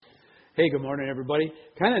Hey, good morning, everybody.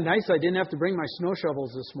 Kind of nice I didn't have to bring my snow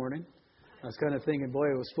shovels this morning. I was kind of thinking,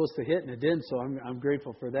 boy, it was supposed to hit, and it didn't, so I'm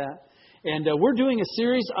grateful for that. And we're doing a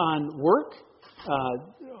series on work,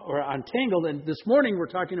 or on Tangled, and this morning we're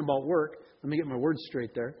talking about work. Let me get my words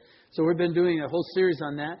straight there. So we've been doing a whole series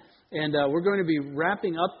on that, and we're going to be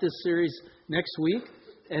wrapping up this series next week,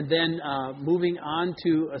 and then moving on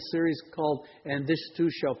to a series called "And This Too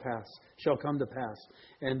Shall Come to Pass,"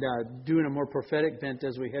 and doing a more prophetic bent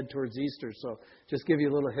as we head towards Easter. So just give you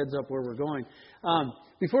a little heads up where we're going.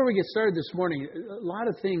 Before we get started this morning, a lot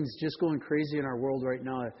of things just going crazy in our world right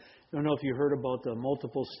now. I don't know if you heard about the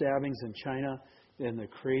multiple stabbings in China and the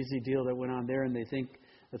crazy deal that went on there, and they think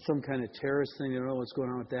that's some kind of terrorist thing. They don't know what's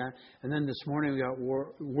going on with that. And then this morning we got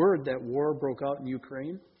word that war broke out in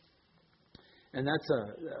Ukraine. And that's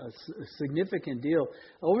a significant deal.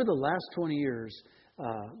 Over the last 20 years,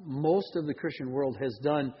 most of the Christian world has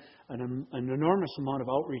done an enormous amount of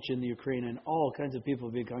outreach in the Ukraine, and all kinds of people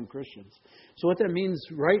have become Christians. So what that means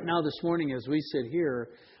right now this morning as we sit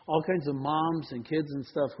here, all kinds of moms and kids and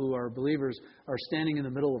stuff who are believers are standing in the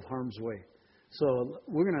middle of harm's way. So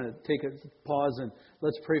we're going to take a pause and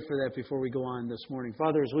let's pray for that before we go on this morning.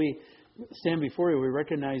 Father, as we stand before you, we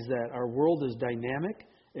recognize that our world is dynamic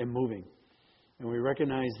and moving. And we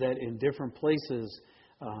recognize that in different places,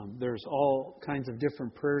 there's all kinds of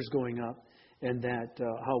different prayers going up, and that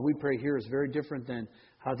how we pray here is very different than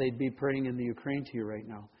how they'd be praying in the Ukraine to you right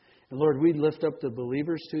now. And Lord, we lift up the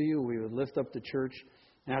believers to you. We would lift up the church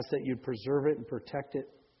and ask that you'd preserve it and protect it.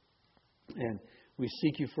 And we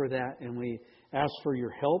seek you for that, and we ask for your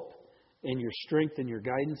help and your strength and your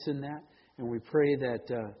guidance in that. And we pray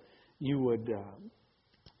that you would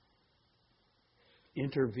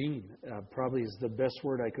intervene, probably is the best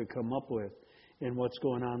word I could come up with in what's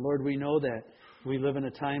going on. Lord, we know that we live in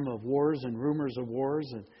a time of wars and rumors of wars,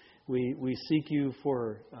 and we seek you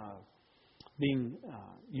for being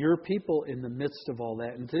your people in the midst of all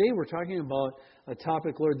that. And today we're talking about a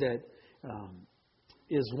topic, Lord, that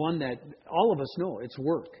is one that all of us know. It's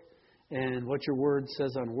work, and what your word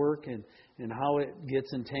says on work, and how it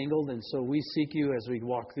gets entangled. And so we seek you as we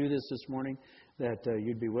walk through this morning, that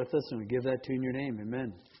you'd be with us, and we give that to you in your name.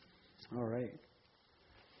 Amen. All right.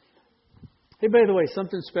 Hey, by the way,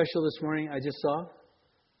 something special this morning I just saw.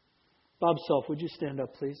 Bob Self, would you stand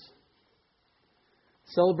up, please?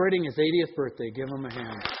 Celebrating his 80th birthday. Give him a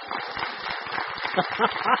hand.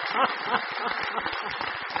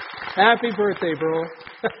 Happy birthday, bro.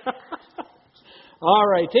 All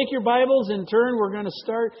right, take your Bibles and turn. We're going to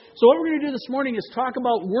start. So what we're going to do this morning is talk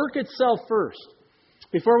about work itself first,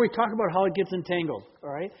 before we talk about how it gets entangled,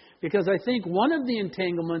 all right? Because I think one of the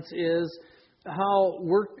entanglements is how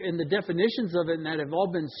work and the definitions of it and that have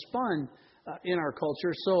all been spun in our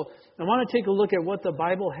culture. So I want to take a look at what the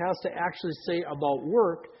Bible has to actually say about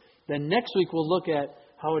work. Then next week we'll look at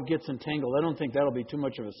how it gets entangled. I don't think that'll be too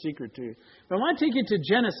much of a secret to you. But I want to take you to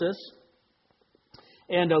Genesis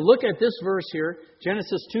and look at this verse here,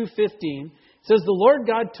 Genesis 2:15. It says, "The Lord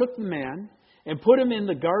God took the man and put him in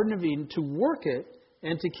the Garden of Eden to work it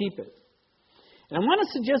and to keep it." And I want to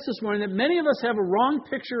suggest this morning that many of us have a wrong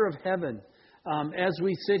picture of heaven as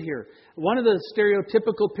we sit here. One of the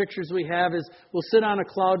stereotypical pictures we have is we'll sit on a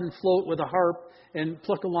cloud and float with a harp and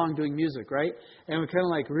pluck along doing music, right? And we're kind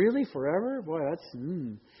of like, really? Forever? Boy, that's,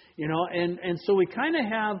 you know. And so we kind of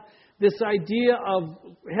have this idea of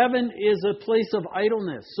heaven is a place of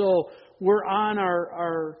idleness. So we're on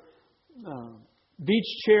our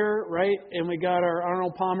beach chair, right? And we got our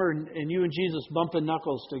Arnold Palmer and you and Jesus bumping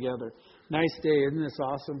knuckles together. Nice day, isn't this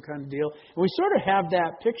awesome kind of deal? And we sort of have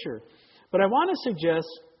that picture. But I want to suggest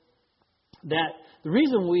that the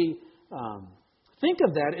reason we think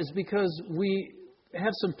of that is because we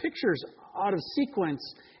have some pictures out of sequence.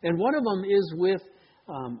 And one of them is with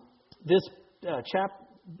this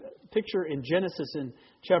picture in Genesis in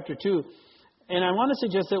chapter 2. And I want to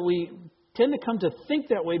suggest that we tend to come to think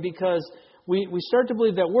that way because we start to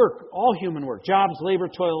believe that work, all human work, jobs, labor,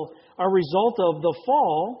 toil, are a result of the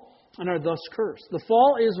fall and are thus cursed. The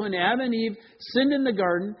fall is when Adam and Eve sinned in the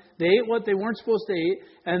garden. They ate what they weren't supposed to eat,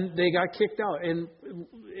 and they got kicked out. And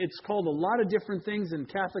it's called a lot of different things in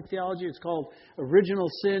Catholic theology. It's called original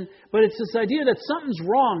sin. But it's this idea that something's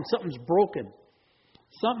wrong, something's broken.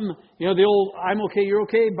 Something, you know, the old, I'm okay, you're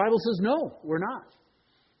okay. Bible says, no, we're not.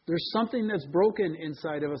 There's something that's broken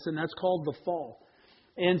inside of us, and that's called the fall.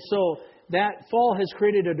 And so that fall has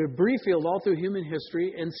created a debris field all through human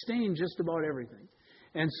history and stained just about everything.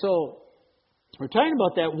 And so we're talking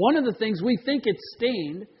about that. One of the things we think it's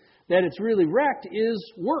stained, that it's really wrecked,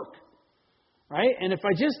 is work. Right? And if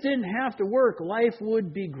I just didn't have to work, life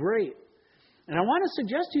would be great. And I want to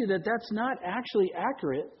suggest to you that that's not actually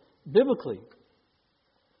accurate biblically.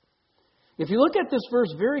 If you look at this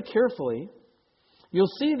verse very carefully, you'll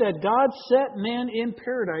see that God set man in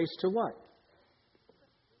paradise to what?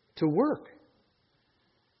 To work.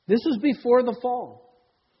 This is before the fall.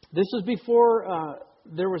 This is before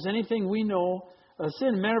there was anything we know of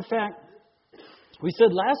sin. Matter of fact, we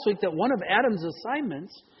said last week that one of Adam's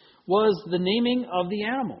assignments was the naming of the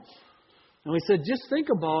animals. And we said, just think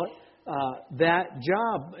about that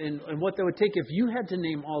job and what that would take if you had to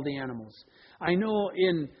name all the animals. I know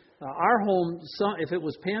in our home, if it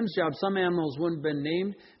was Pam's job, some animals wouldn't have been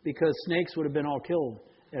named because snakes would have been all killed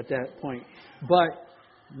at that point. But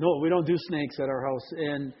no, we don't do snakes at our house.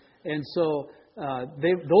 And so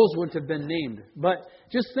those wouldn't have been named. But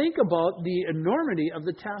just think about the enormity of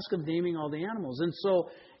the task of naming all the animals. And so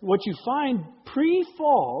what you find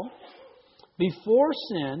pre-fall, before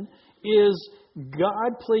sin, is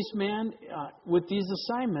God placed man with these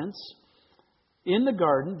assignments in the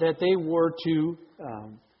garden that they were to,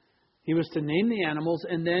 he was to name the animals,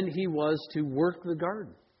 and then he was to work the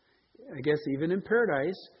garden. I guess even in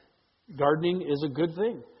paradise, gardening is a good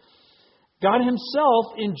thing. God himself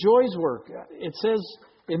enjoys work. It says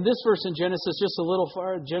in this verse in Genesis, just a little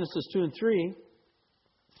far, Genesis 2 and 3,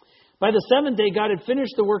 by the seventh day, God had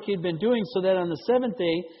finished the work he had been doing, so that on the seventh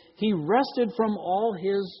day, he rested from all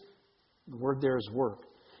his, the word there is work.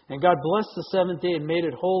 And God blessed the seventh day and made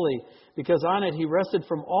it holy, because on it he rested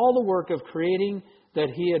from all the work of creating that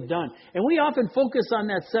he had done. And we often focus on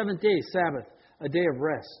that seventh day, Sabbath, a day of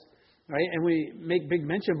rest. Right? And we make big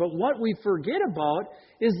mention. But what we forget about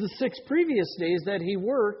is the 6 previous days that he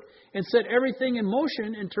worked and set everything in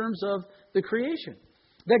motion in terms of the creation.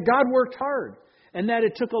 That God worked hard. And that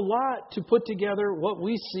it took a lot to put together what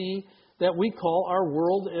we see that we call our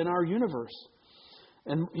world and our universe.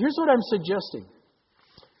 And here's what I'm suggesting.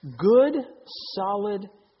 Good, solid,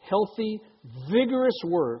 healthy, vigorous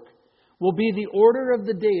work will be the order of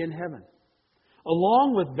the day in heaven,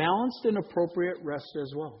 along with balanced and appropriate rest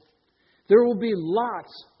as well. There will be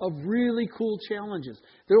lots of really cool challenges.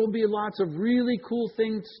 There will be lots of really cool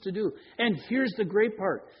things to do. And here's the great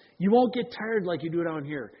part. You won't get tired like you do down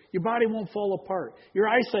here. Your body won't fall apart. Your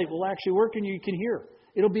eyesight will actually work and you can hear.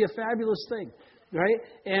 It'll be a fabulous thing. Right?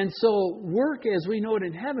 And so work as we know it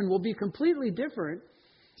in heaven will be completely different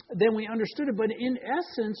than we understood it. But in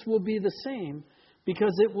essence will be the same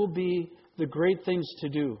because it will be the great things to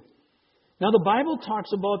do. Now the Bible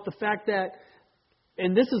talks about the fact that,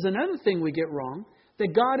 and this is another thing we get wrong,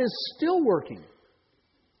 that God is still working.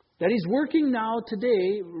 That He's working now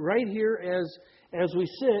today, right here as we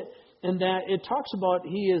sit, and that it talks about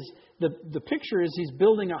He is, the picture is He's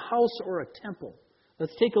building a house or a temple.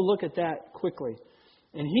 Let's take a look at that quickly.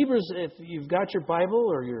 In Hebrews, if you've got your Bible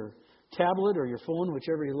or your tablet or your phone,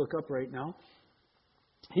 whichever you look up right now,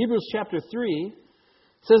 Hebrews chapter 3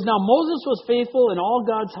 says, Now Moses was faithful in all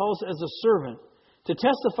God's house as a servant, to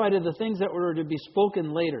testify to the things that were to be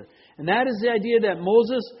spoken later. And that is the idea that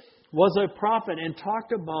Moses was a prophet and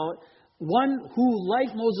talked about one who,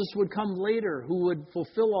 like Moses, would come later, who would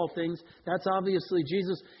fulfill all things. That's obviously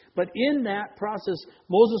Jesus. But in that process,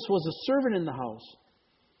 Moses was a servant in the house.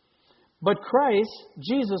 But Christ,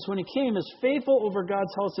 Jesus, when He came, is faithful over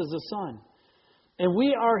God's house as a son. And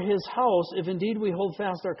we are His house if indeed we hold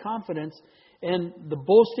fast our confidence and the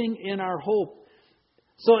boasting in our hope.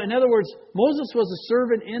 So, in other words, Moses was a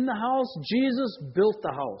servant in the house. Jesus built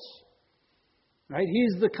the house. Right?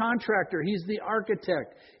 He's the contractor. He's the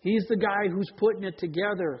architect. He's the guy who's putting it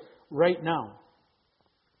together right now.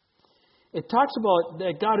 It talks about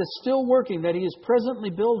that God is still working, that He is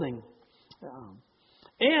presently building.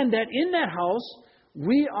 And that in that house,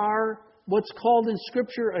 we are what's called in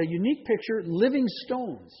Scripture, a unique picture, living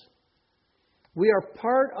stones. We are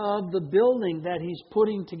part of the building that He's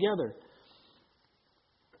putting together.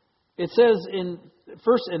 It says in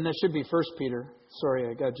first, and that should be 1 Peter. Sorry,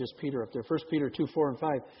 I got just Peter up there. 1 Peter 2, 4, and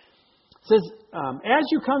 5. It says, as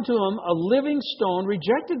you come to Him, a living stone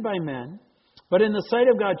rejected by men, but in the sight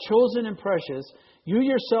of God chosen and precious, you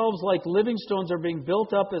yourselves like living stones are being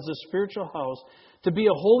built up as a spiritual house to be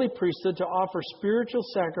a holy priesthood, to offer spiritual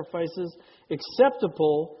sacrifices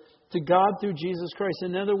acceptable to God through Jesus Christ.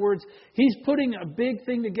 In other words, He's putting a big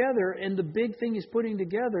thing together, and the big thing He's putting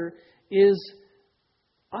together is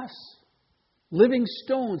us. Living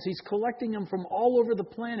stones. He's collecting them from all over the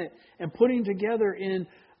planet and putting together in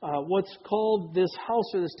what's called this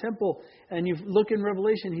house or this temple. And you look in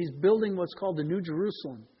Revelation, He's building what's called the New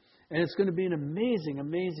Jerusalem. And it's going to be an amazing,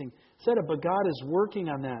 amazing setup. But God is working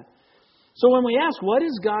on that. So when we ask, what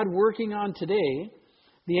is God working on today?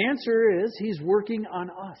 The answer is He's working on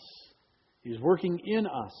us. He's working in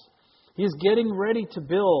us. He's getting ready to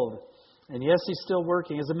build. And yes, he's still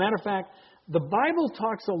working. As a matter of fact, the Bible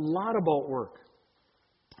talks a lot about work.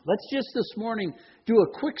 Let's just this morning do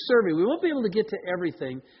a quick survey. We won't be able to get to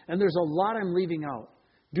everything, and there's a lot I'm leaving out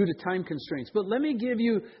due to time constraints. But let me give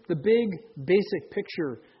you the big, basic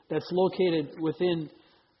picture that's located within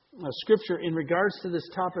Scripture in regards to this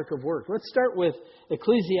topic of work. Let's start with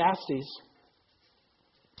Ecclesiastes.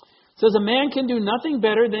 It says, a man can do nothing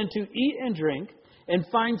better than to eat and drink and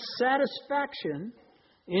find satisfaction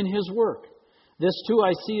in his work. This too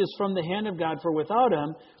I see is from the hand of God, for without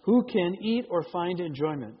him, who can eat or find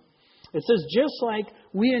enjoyment? It says, just like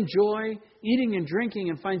we enjoy eating and drinking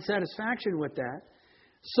and find satisfaction with that,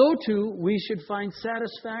 so too we should find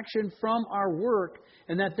satisfaction from our work,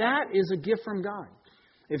 and that is a gift from God.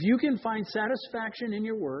 If you can find satisfaction in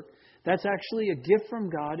your work, that's actually a gift from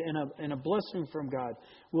God and a blessing from God.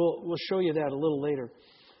 We'll show you that a little later.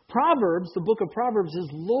 Proverbs, the book of Proverbs, is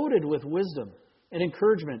loaded with wisdom and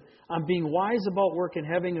encouragement on being wise about work and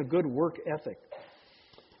having a good work ethic.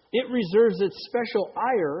 It reserves its special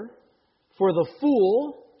ire for the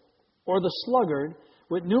fool or the sluggard,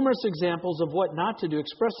 with numerous examples of what not to do,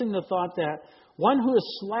 expressing the thought that one who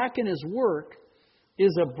is slack in his work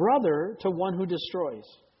is a brother to one who destroys.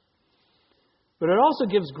 But it also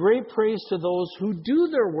gives great praise to those who do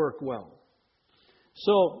their work well.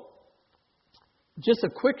 So, just a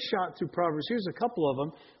quick shot through Proverbs. Here's a couple of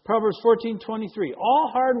them. Proverbs 14:23. All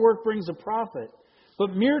hard work brings a profit,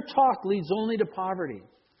 but mere talk leads only to poverty.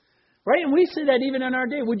 Right? And we say that even in our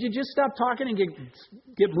day. Would you just stop talking and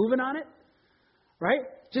get moving on it? Right?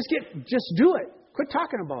 Just do it. Quit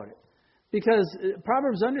talking about it. Because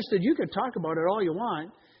Proverbs understood you could talk about it all you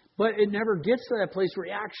want, but it never gets to that place where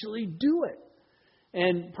you actually do it.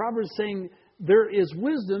 And Proverbs is saying there is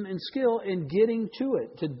wisdom and skill in getting to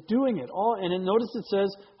it, to doing it all. And then notice it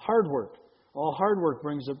says hard work. All hard work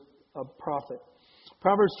brings a profit.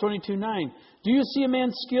 Proverbs 22:9. Do you see a man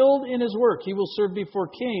skilled in his work? He will serve before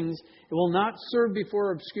kings. It will not serve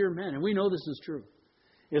before obscure men. And we know this is true.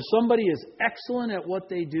 If somebody is excellent at what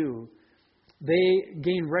they do, they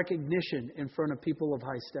gain recognition in front of people of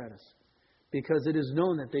high status because it is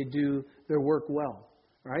known that they do their work well.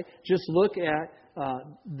 Right? Just look at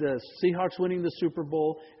the Seahawks winning the Super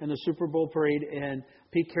Bowl and the Super Bowl parade and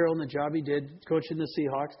Pete Carroll and the job he did coaching the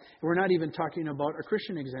Seahawks. And we're not even talking about a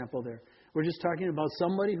Christian example there. We're just talking about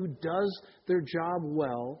somebody who does their job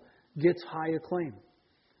well, gets high acclaim,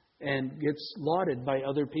 and gets lauded by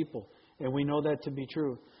other people. And we know that to be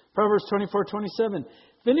true. Proverbs 24:27.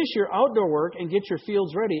 Finish your outdoor work and get your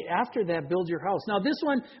fields ready. After that, build your house. Now, this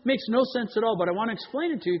one makes no sense at all, but I want to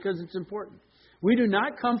explain it to you because it's important. We do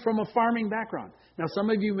not come from a farming background. Now, some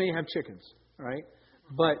of you may have chickens, right?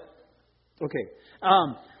 But, okay.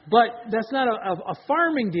 But that's not a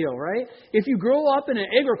farming deal, right? If you grow up in an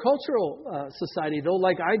agricultural society, though,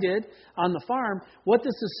 like I did on the farm, what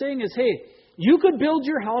this is saying is, hey, you could build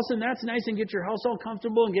your house, and that's nice, and get your house all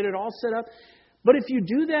comfortable and get it all set up. But if you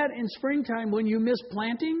do that in springtime when you miss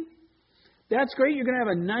planting, that's great. You're going to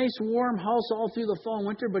have a nice, warm house all through the fall and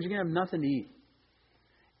winter, but you're going to have nothing to eat.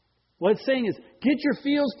 What it's saying is, get your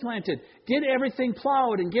fields planted, get everything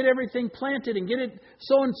plowed, and get everything planted, and get it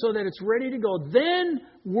sown so that it's ready to go. Then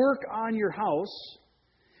work on your house.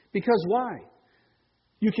 Because why?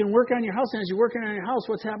 You can work on your house, and as you're working on your house,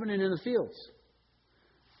 what's happening in the fields?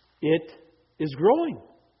 It is growing,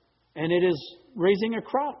 and it is raising a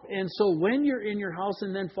crop. And so when you're in your house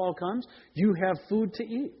and then fall comes, you have food to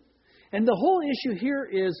eat. And the whole issue here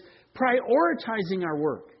is prioritizing our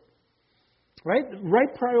work. Right?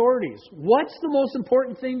 Right priorities. What's the most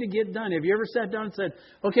important thing to get done? Have you ever sat down and said,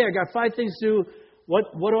 okay, I got 5 things to do. What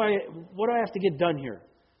do I have to get done here?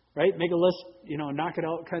 Right? Make a list, knock it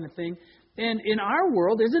out kind of thing. And in our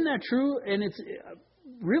world, isn't that true? And it's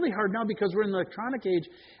really hard now because we're in the electronic age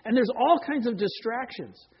and there's all kinds of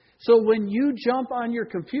distractions. So when you jump on your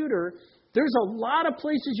computer, there's a lot of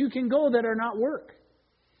places you can go that are not work.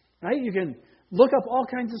 Right? You can look up all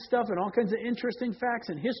kinds of stuff and all kinds of interesting facts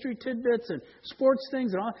and history tidbits and sports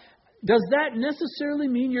things and all. Does that necessarily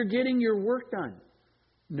mean you're getting your work done?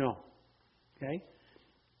 No. Okay?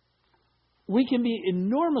 We can be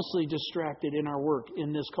enormously distracted in our work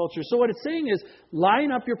in this culture. So what it's saying is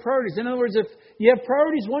line up your priorities. In other words, if you have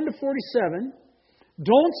priorities 1 to 47,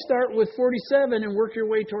 don't start with 47 and work your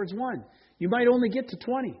way towards 1. You might only get to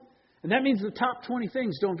 20. And that means the top 20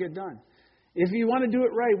 things don't get done. If you want to do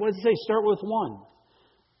it right, what does it say? Start with 1.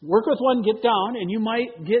 Work with 1, get down, and you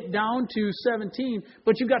might get down to 17,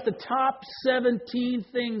 but you've got the top 17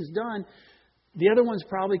 things done. The other ones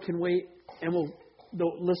probably can wait, and the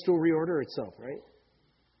list will reorder itself, right?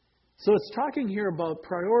 So it's talking here about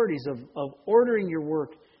priorities of ordering your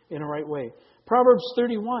work in a right way. Proverbs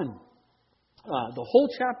 31. The whole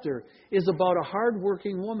chapter is about a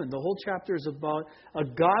hardworking woman. The whole chapter is about a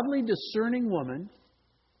godly, discerning woman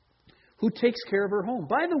who takes care of her home.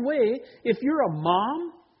 By the way, if you're a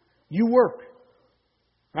mom, you work.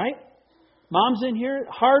 Right? Moms in here,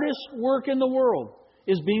 hardest work in the world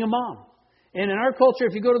is being a mom. And in our culture,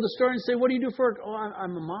 if you go to the store and say, what do you do for work? Oh,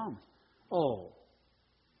 I'm a mom. Oh,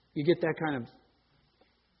 you get that kind of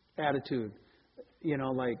attitude. You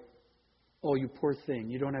know, like, oh, you poor thing.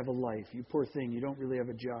 You don't have a life. You poor thing. You don't really have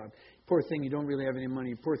a job. Poor thing. You don't really have any money.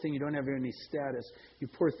 You poor thing. You don't have any status. You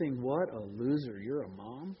poor thing. What a loser. You're a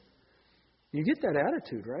mom. You get that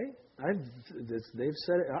attitude, right? They've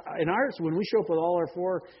said it. In ours, when we show up with all our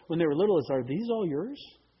four, when they were little, it's, are these all yours?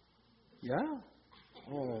 Yeah.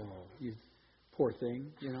 Oh, you poor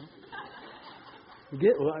thing, you know.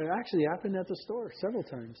 Well, it actually happened at the store several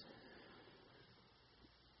times.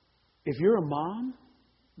 If you're a mom,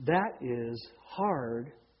 that is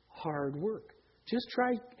hard work. Just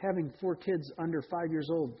try having 4 kids under 5 years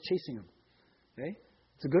old, chasing them. Okay?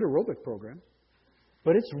 It's a good aerobic program.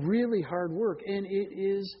 But it's really hard work, and it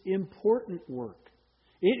is important work.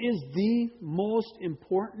 It is the most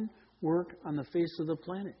important work on the face of the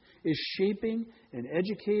planet, is shaping and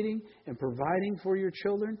educating and providing for your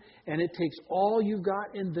children, and it takes all you've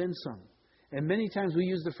got and then some. And many times we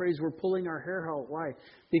use the phrase, we're pulling our hair out. Why?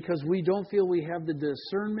 Because we don't feel we have the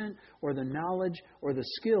discernment or the knowledge or the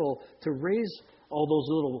skill to raise all those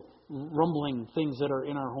little rumbling things that are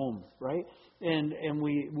in our home, right? And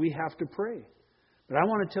we have to pray. But I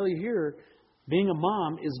want to tell you here, being a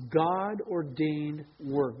mom is God-ordained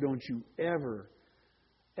work. Don't you ever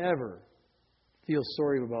feel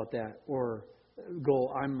sorry about that or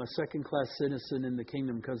go, I'm a second-class citizen in the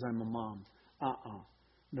kingdom because I'm a mom.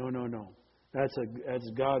 No. That's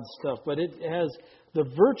God's stuff. But it has the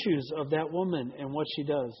virtues of that woman and what she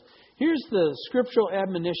does. Here's the scriptural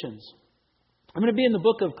admonitions. I'm going to be in the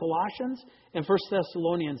book of Colossians and 1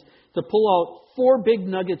 Thessalonians to pull out 4 big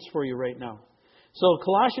nuggets for you right now. So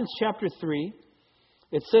Colossians chapter 3,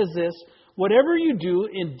 it says this, whatever you do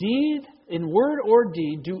in deed, in word or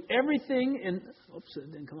deed, do everything in... Oops,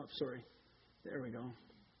 it didn't come up, sorry. There we go.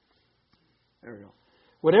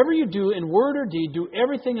 Whatever you do in word or deed, do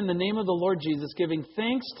everything in the name of the Lord Jesus, giving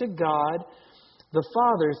thanks to God the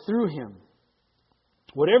Father through Him.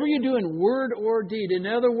 Whatever you do in word or deed. In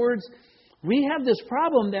other words, we have this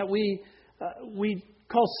problem that we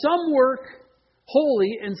call some work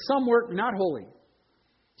holy and some work not holy.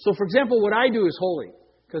 So, for example, what I do is holy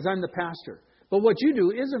because I'm the pastor. But what you do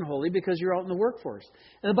isn't holy because you're out in the workforce.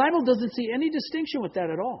 And the Bible doesn't see any distinction with that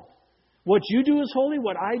at all. What you do is holy.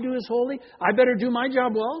 What I do is holy. I better do my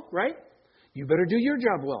job well, right? You better do your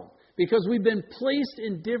job well. Because we've been placed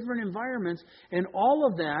in different environments. And all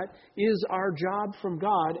of that is our job from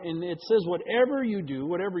God. And it says whatever you do,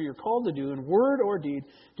 whatever you're called to do in word or deed,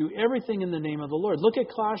 do everything in the name of the Lord. Look at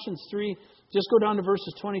Colossians 3. Just go down to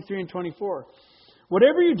verses 23 and 24.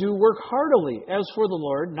 Whatever you do, work heartily as for the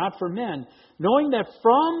Lord, not for men, knowing that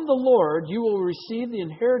from the Lord you will receive the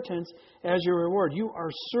inheritance as your reward. You are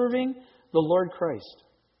serving the Lord Christ.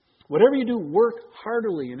 Whatever you do, work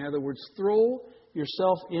heartily. In other words, throw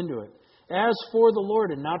yourself into it. As for the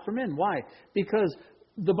Lord and not for men. Why? Because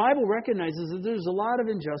the Bible recognizes that there's a lot of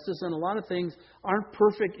injustice and a lot of things aren't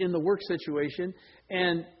perfect in the work situation.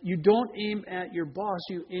 And you don't aim at your boss.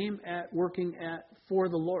 You aim at working for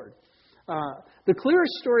the Lord. The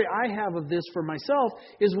clearest story I have of this for myself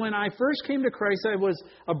is when I first came to Christ. I was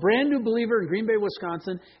a brand new believer in Green Bay,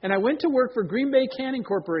 Wisconsin, and I went to work for Green Bay Canning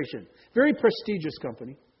Corporation, very prestigious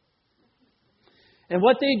company. And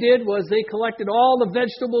what they did was they collected all the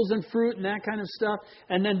vegetables and fruit and that kind of stuff,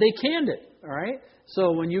 and then they canned it. All right.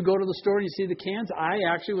 So when you go to the store and you see the cans, I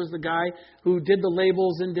actually was the guy who did the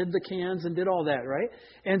labels and did the cans and did all that. Right.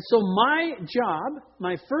 And so my job,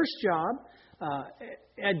 my first job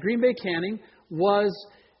at Green Bay Canning was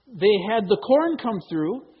they had the corn come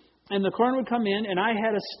through, and the corn would come in, and I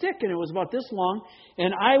had a stick, and it was about this long,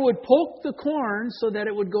 and I would poke the corn so that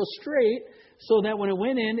it would go straight, so that when it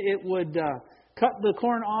went in, it would cut the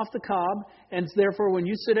corn off the cob, and therefore when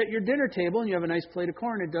you sit at your dinner table and you have a nice plate of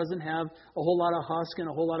corn, it doesn't have a whole lot of husk and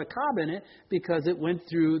a whole lot of cob in it because it went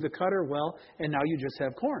through the cutter well, and now you just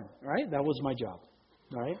have corn. Right? That was my job.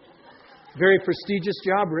 All right? Very prestigious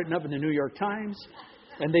job, written up in the New York Times.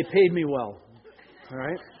 And they paid me well. All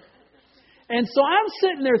right? And so I'm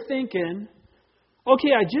sitting there thinking, okay,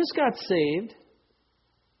 I just got saved.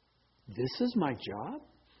 This is my job?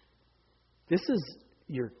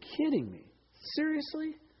 You're kidding me.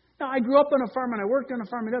 Seriously? Now, I grew up on a farm and I worked on a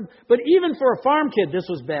farm. But even for a farm kid, this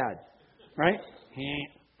was bad. Right?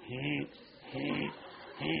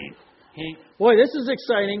 Boy, this is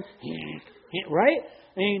exciting. Right?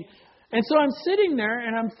 I mean, and so I'm sitting there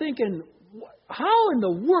and I'm thinking, how in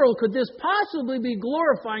the world could this possibly be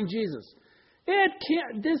glorifying Jesus? It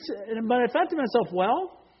can't. But I thought to myself,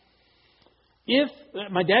 well, if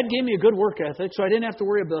my dad gave me a good work ethic, so I didn't have to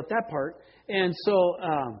worry about that part. And so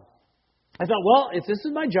I thought, well, if this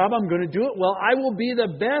is my job, I'm going to do it well. I will be the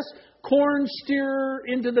best corn steerer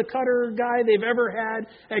into the cutter guy they've ever had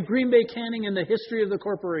at Green Bay Canning in the history of the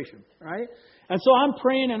corporation, right? And so I'm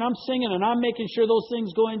praying and I'm singing and I'm making sure those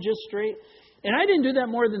things go in just straight. And I didn't do that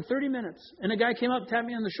more than 30 minutes. And a guy came up, tapped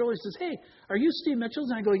me on the shoulder. He says, hey, are you Steve Mitchell's?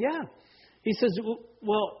 And I go, yeah. He says,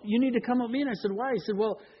 well, you need to come with me. And I said, why? He said,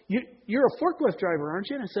 well, you're a forklift driver, aren't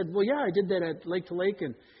you? And I said, well, yeah, I did that at Lake to Lake.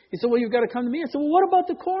 And he said, well, you've got to come to me. I said, well, what about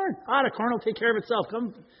the corn? The corn will take care of itself.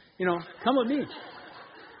 Come with me.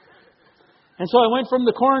 And so I went from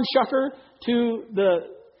the corn shucker to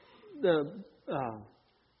the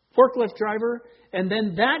forklift driver. And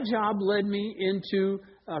then that job led me into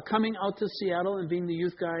coming out to Seattle and being the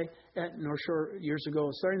youth guy at North Shore years ago,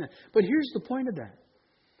 starting that. But here's the point of that.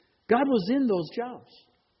 God was in those jobs.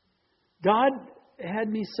 God had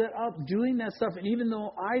me set up doing that stuff. And even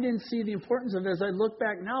though I didn't see the importance of it, as I look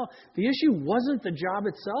back now, the issue wasn't the job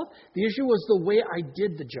itself. The issue was the way I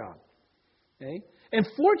did the job. Okay? And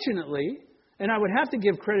fortunately, and I would have to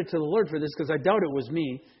give credit to the Lord for this because I doubt it was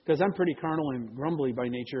me, because I'm pretty carnal and grumbly by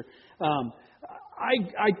nature.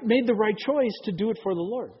 I made the right choice to do it for the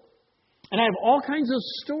Lord. And I have all kinds of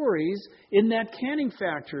stories in that canning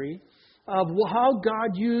factory of how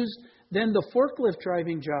God used then the forklift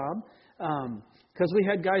driving job, because we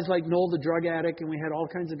had guys like Noel the drug addict, and we had all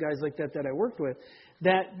kinds of guys like that I worked with,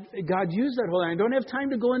 that God used that whole thing. I don't have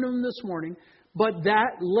time to go into them this morning, but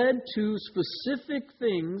that led to specific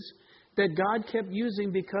things that God kept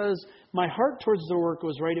using because my heart towards the work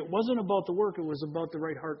was right. It wasn't about the work, it was about the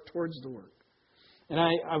right heart towards the work. And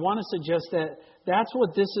I want to suggest that that's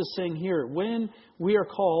what this is saying here. When we are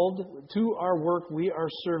called to our work, we are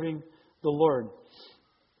serving the Lord.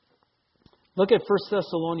 Look at 1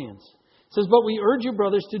 Thessalonians. It says, but we urge you,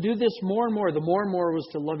 brothers, to do this more and more. The more and more was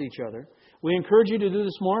to love each other. We encourage you to do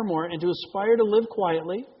this more and more and to aspire to live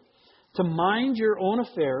quietly, to mind your own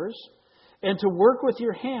affairs, and to work with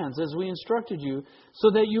your hands as we instructed you,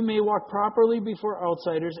 so that you may walk properly before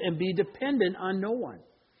outsiders and be dependent on no one.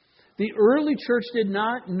 The early church did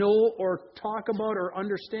not know or talk about or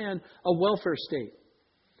understand a welfare state.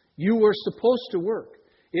 You were supposed to work.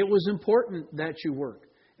 It was important that you work.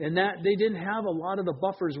 And that they didn't have a lot of the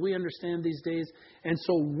buffers we understand these days. And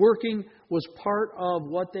so working was part of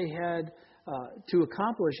what they had to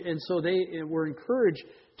accomplish. And so they were encouraged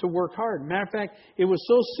to work hard. Matter of fact, it was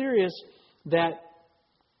so serious that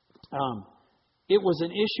it was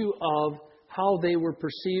an issue of how they were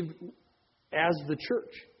perceived as the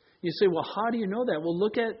church. You say, well, how do you know that? Well,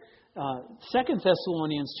 look at 2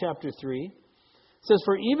 Thessalonians chapter 3. It says,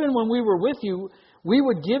 for even when we were with you, we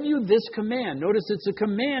would give you this command. Notice it's a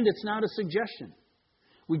command, it's not a suggestion.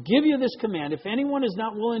 We give you this command. If anyone is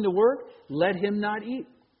not willing to work, let him not eat.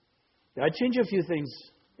 That'd change a few things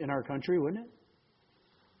in our country, wouldn't it?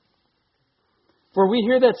 For we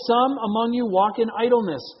hear that some among you walk in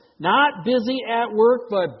idleness, not busy at work,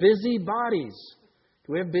 but busy bodies.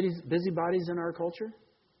 Do we have busy bodies in our culture?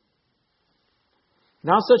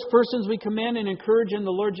 Now such persons we command and encourage in the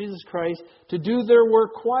Lord Jesus Christ to do their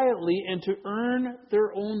work quietly and to earn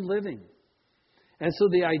their own living. And so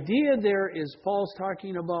the idea there is Paul's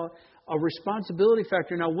talking about a responsibility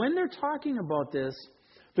factor. Now when they're talking about this,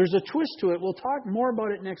 there's a twist to it. We'll talk more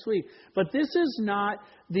about it next week. But this is not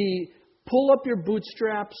the pull up your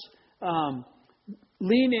bootstraps,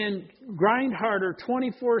 lean in, grind harder,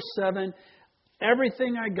 24/7,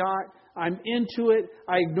 everything I got. I'm into it.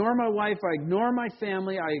 I ignore my wife. I ignore my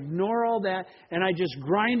family. I ignore all that. And I just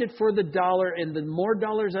grind it for the dollar. And the more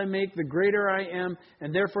dollars I make, the greater I am.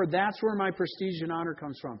 And therefore, that's where my prestige and honor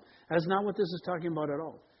comes from. That's not what this is talking about at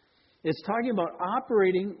all. It's talking about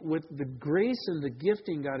operating with the grace and the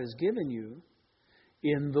gifting God has given you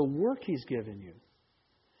in the work He's given you.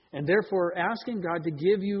 And therefore, asking God to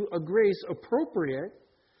give you a grace appropriate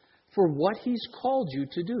for what He's called you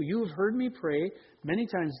to do. You have heard me pray many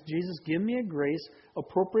times, Jesus, give me a grace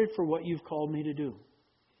appropriate for what you've called me to do.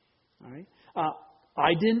 All right?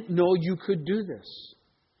 I didn't know you could do this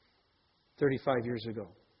 35 years ago.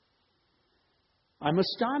 I'm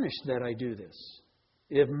astonished that I do this.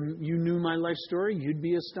 If you knew my life story, you'd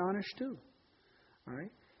be astonished too. All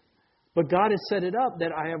right? But God has set it up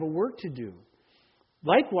that I have a work to do.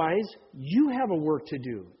 Likewise, you have a work to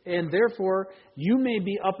do. And therefore, you may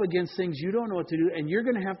be up against things you don't know what to do, and you're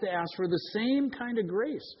going to have to ask for the same kind of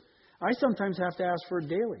grace. I sometimes have to ask for it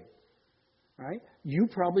daily. right? You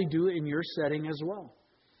probably do in your setting as well.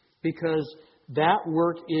 Because that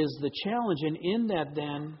work is the challenge. And in that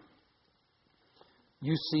then,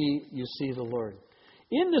 you see the Lord.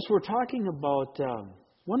 In this, we're talking about,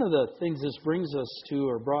 one of the things this brings us to,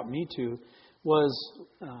 or brought me to, was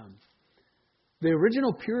the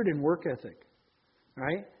original Puritan work ethic.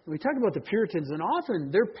 Right? We talk about the Puritans, and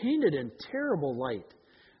often they're painted in terrible light.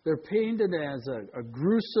 They're painted as a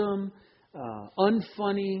gruesome,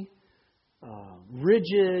 unfunny,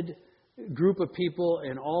 rigid group of people,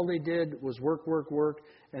 and all they did was work, work, work,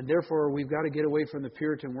 and therefore we've got to get away from the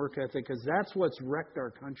Puritan work ethic because that's what's wrecked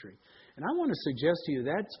our country. And I want to suggest to you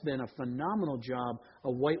that's been a phenomenal job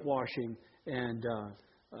of whitewashing and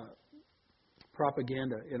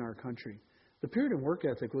propaganda in our country. The Puritan work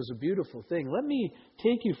ethic was a beautiful thing. Let me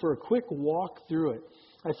take you for a quick walk through it.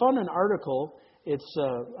 I found an article. It's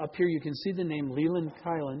up here. You can see the name Leland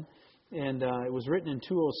Kylan, and it was written in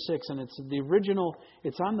 206, and it's the original.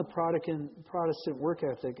 It's on the Protestant work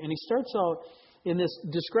ethic, and he starts out in this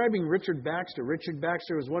describing Richard Baxter. Richard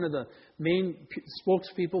Baxter was one of the main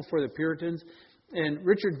spokespeople for the Puritans, and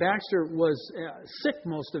Richard Baxter was sick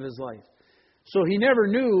most of his life, so he never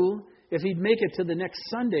knew if he'd make it to the next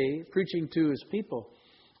Sunday preaching to his people.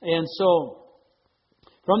 And so,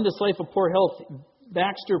 from this life of poor health,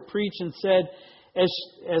 Baxter preached and said,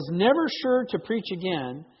 as never sure to preach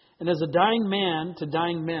again, and as a dying man to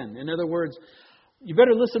dying men. In other words, you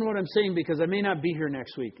better listen to what I'm saying because I may not be here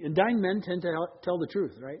next week. And dying men tend to tell the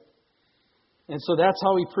truth, right? And so that's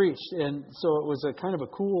how he preached. And so it was a kind of a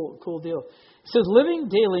cool deal. He says, living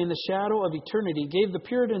daily in the shadow of eternity gave the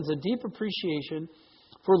Puritans a deep appreciation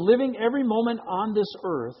for living every moment on this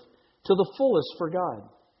earth to the fullest for God.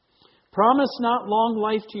 Promise not long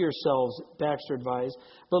life to yourselves, Baxter advised,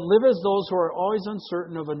 but live as those who are always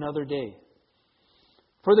uncertain of another day.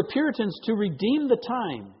 For the Puritans, to redeem the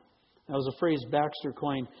time, that was a phrase Baxter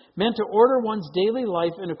coined, meant to order one's daily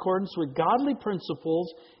life in accordance with godly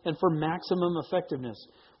principles and for maximum effectiveness.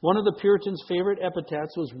 One of the Puritans' favorite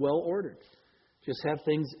epithets was well ordered. Just have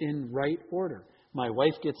things in right order. My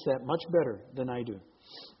wife gets that much better than I do.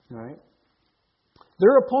 Right?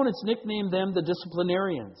 Their opponents nicknamed them the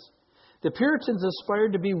disciplinarians. The Puritans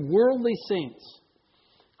aspired to be worldly saints,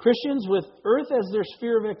 Christians with earth as their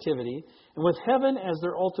sphere of activity and with heaven as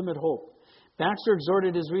their ultimate hope. Baxter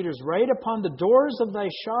exhorted his readers, write upon the doors of thy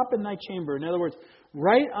shop and thy chamber. In other words,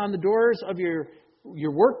 write on the doors of your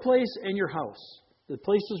workplace and your house, the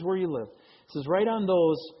places where you live. It says, write on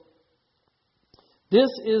those, this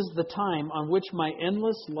is the time on which my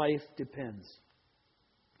endless life depends.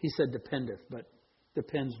 He said dependeth, but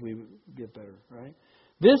depends we get better, right?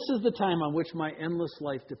 This is the time on which my endless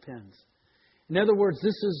life depends. In other words,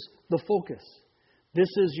 this is the focus. This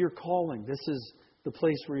is your calling. This is the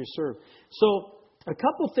place where you serve. So, a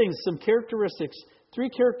couple things, some characteristics, three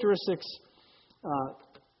characteristics.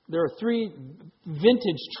 There are three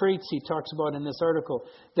vintage traits he talks about in this article.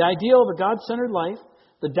 The ideal of a God-centered life,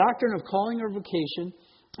 the doctrine of calling or vocation,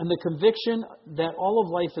 and the conviction that all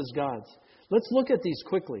of life is God's. Let's look at these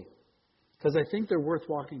quickly, because I think they're worth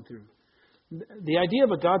walking through. The idea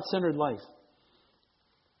of a God-centered life.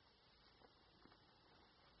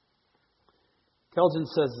 Kelton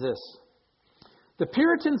says this, the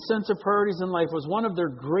Puritan sense of priorities in life was one of their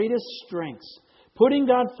greatest strengths. Putting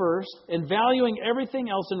God first and valuing everything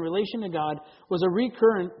else in relation to God was a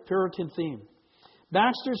recurrent Puritan theme.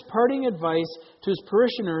 Baxter's parting advice to his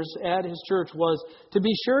parishioners at his church was to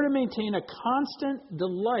be sure to maintain a constant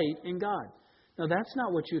delight in God. Now, that's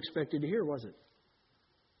not what you expected to hear, was it?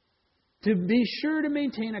 To be sure to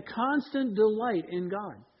maintain a constant delight in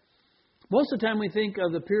God. Most of the time we think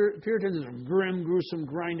of the Puritans as grim, gruesome,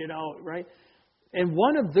 grind it out, right? And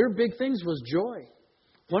one of their big things was joy.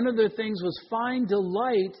 One of their things was find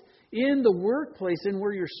delight in the workplace, in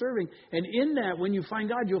where you're serving. And in that, when you find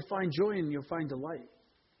God, you'll find joy and you'll find delight.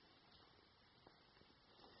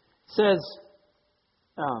 It says,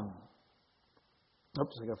 I got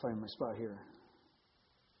to find my spot here.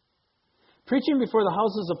 Preaching before the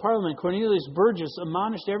Houses of Parliament, Cornelius Burgess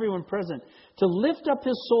admonished everyone present to lift up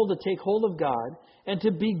his soul to take hold of God and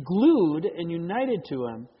to be glued and united to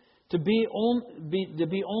Him, to be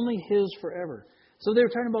only His forever. So they were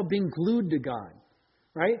talking about being glued to God,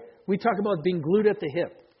 right? We talk about being glued at the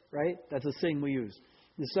hip, right? That's a saying we use.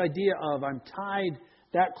 This idea of I'm tied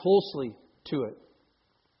that closely to it.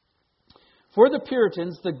 For the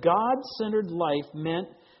Puritans, the God-centered life meant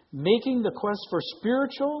making the quest for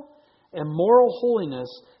spiritual and moral holiness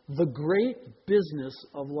the great business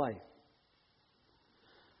of life.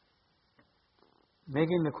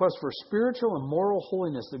 Making the quest for spiritual and moral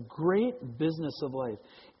holiness the great business of life.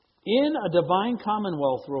 In a divine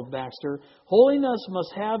commonwealth, wrote Baxter, holiness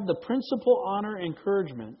must have the principal honor and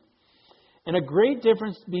encouragement, and a great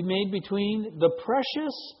difference be made between the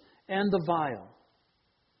precious and the vile.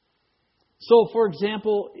 So, for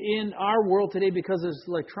example, in our world today, because it's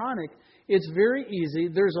electronic, it's very easy.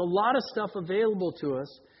 There's a lot of stuff available to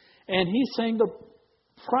us. And he's saying the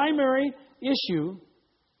primary issue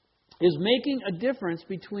is making a difference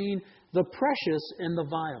between the precious and the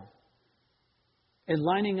vile. And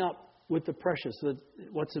lining up with the precious,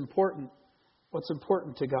 what's important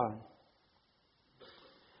to God.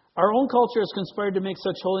 Our own culture has conspired to make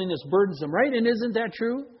such holiness burdensome, right? And isn't that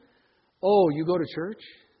true? Oh, you go to church?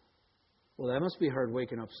 Well, that must be hard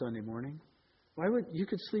waking up Sunday morning. You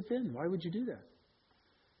could sleep in. Why would you do that?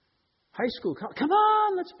 High school, come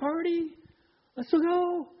on, let's party. Let's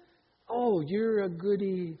go. Oh, you're a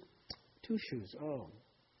goody two shoes. Oh,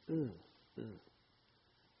 ugh.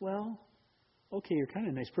 Well, okay, you're kind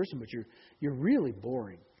of a nice person, but you're really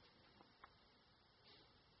boring.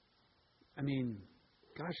 I mean,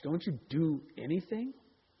 gosh, don't you do anything?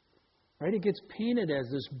 Right? It gets painted as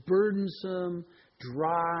this burdensome,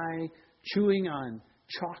 dry, chewing on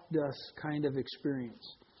chalk dust kind of experience.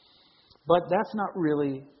 But that's not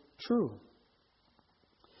really true.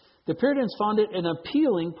 The Puritans found it an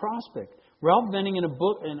appealing prospect. Ralph Venning, in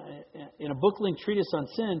a book-length treatise on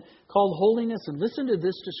sin called Holiness, and listen to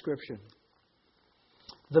this description.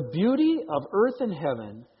 The beauty of earth and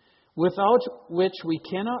heaven, without which we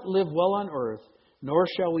cannot live well on earth, nor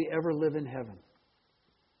shall we ever live in heaven.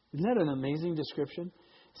 Isn't that an amazing description?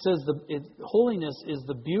 It says holiness is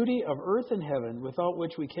the beauty of earth and heaven, without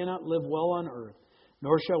which we cannot live well on earth,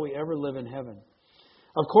 nor shall we ever live in heaven.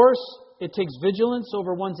 Of course, it takes vigilance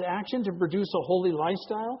over one's action to produce a holy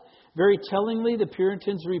lifestyle. Very tellingly, the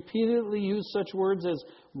Puritans repeatedly used such words as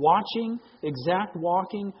watching, exact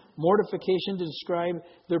walking, mortification to describe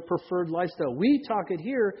their preferred lifestyle. We talk it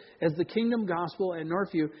here as the kingdom gospel at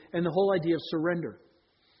Northview and the whole idea of surrender.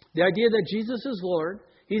 The idea that Jesus is Lord,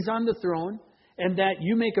 He's on the throne, and that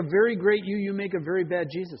you make a very great you make a very bad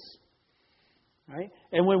Jesus. Right?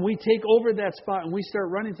 And when we take over that spot and we start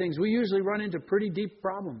running things, we usually run into pretty deep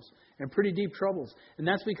problems and pretty deep troubles. And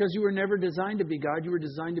that's because you were never designed to be God. You were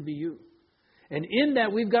designed to be you. And in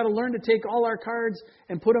that, we've got to learn to take all our cards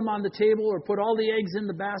and put them on the table, or put all the eggs in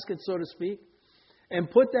the basket, so to speak, and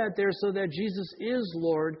put that there so that Jesus is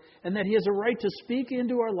Lord and that He has a right to speak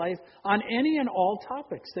into our life on any and all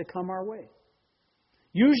topics that come our way.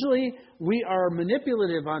 Usually, we are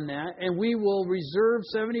manipulative on that, and we will reserve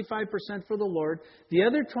 75% for the Lord. The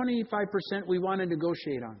other 25% we want to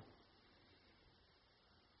negotiate on.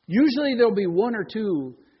 Usually, there'll be one or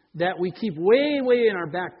two that we keep way, way in our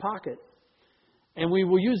back pocket, and we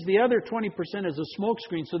will use the other 20% as a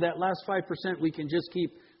smokescreen, so that last 5% we can just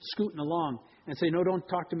keep scooting along and say, no, don't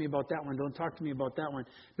talk to me about that one. Don't talk to me about that one.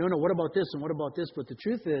 No, what about this and what about this? But the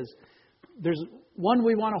truth is, there's one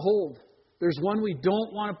we want to hold. There's one we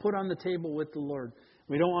don't want to put on the table with the Lord.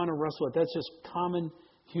 We don't want to wrestle with. That's just common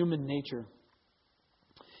human nature.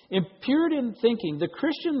 In Puritan thinking, the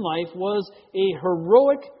Christian life was a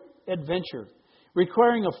heroic adventure,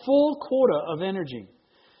 requiring a full quota of energy.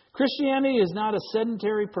 Christianity is not a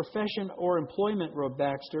sedentary profession or employment, wrote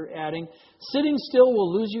Baxter, adding, sitting still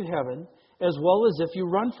will lose you heaven, as well as if you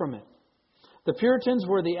run from it. The Puritans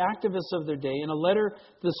were the activists of their day. In a letter,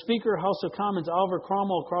 the Speaker, House of Commons, Oliver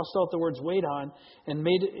Cromwell, crossed out the words wait on and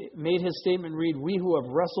made his statement read, we who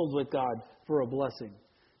have wrestled with God for a blessing.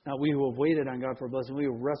 Not we who have waited on God for a blessing, we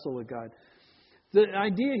who have wrestled with God. The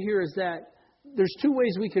idea here is that there's two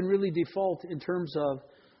ways we can really default in terms of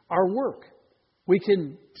our work. We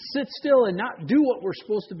can sit still and not do what we're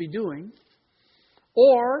supposed to be doing,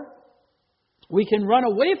 or we can run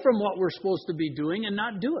away from what we're supposed to be doing and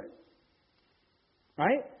not do it.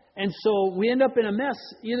 Right? And so we end up in a mess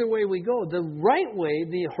either way we go. The right way,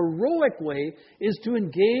 the heroic way, is to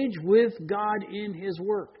engage with God in His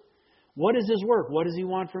work. What is His work? What does He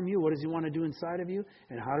want from you? What does He want to do inside of you?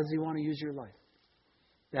 And how does He want to use your life?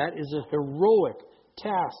 That is a heroic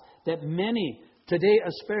task that many, today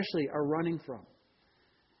especially, are running from.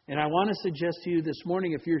 And I want to suggest to you this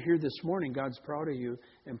morning, if you're here this morning, God's proud of you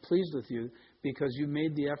and pleased with you because you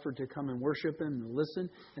made the effort to come and worship Him and listen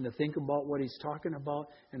and to think about what He's talking about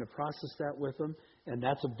and to process that with Him. And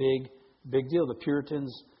that's a big, big deal. The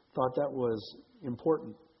Puritans thought that was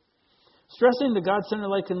important. Stressing the God-centered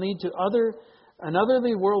life can lead to an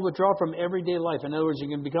otherly world withdrawal from everyday life. In other words, you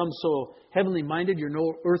can become so heavenly minded, you're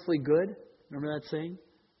no earthly good. Remember that saying?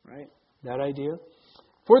 Right? That idea.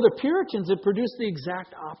 For the Puritans, it produced the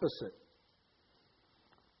exact opposite.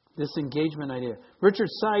 This engagement idea. Richard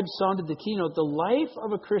Sibbes sounded the keynote. The life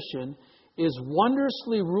of a Christian is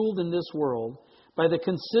wondrously ruled in this world by the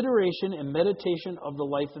consideration and meditation of the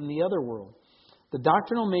life in the other world. The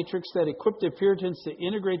doctrinal matrix that equipped the Puritans to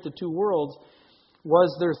integrate the two worlds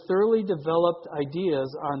was their thoroughly developed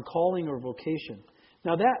ideas on calling or vocation.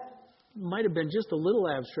 Now that might have been just a little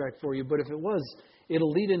abstract for you, but if it was,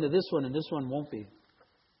 it'll lead into this one, and this one won't be.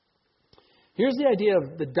 Here's the idea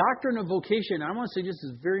of the doctrine of vocation. I want to say this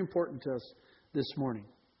is very important to us this morning.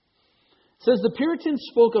 It says the Puritans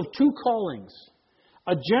spoke of two callings,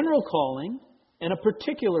 a general calling and a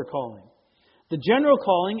particular calling. The general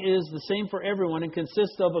calling is the same for everyone and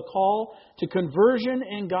consists of a call to conversion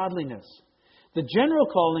and godliness. The general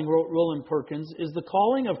calling, wrote Roland Perkins, is the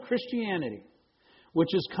calling of Christianity,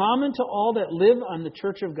 which is common to all that live on the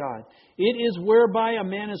church of God. It is whereby a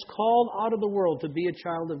man is called out of the world to be a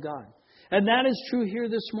child of God. And that is true here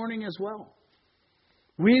this morning as well.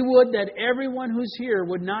 We would that everyone who's here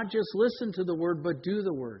would not just listen to the Word, but do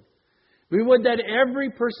the Word. We would that every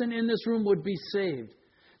person in this room would be saved.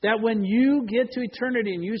 That when you get to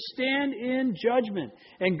eternity and you stand in judgment,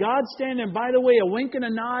 and God stand, and by the way, a wink and a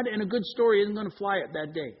nod and a good story isn't going to fly it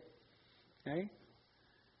that day. Okay?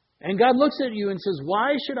 And God looks at you and says,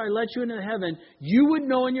 why should I let you into heaven? You would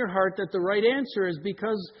know in your heart that the right answer is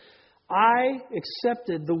because I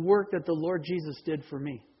accepted the work that the Lord Jesus did for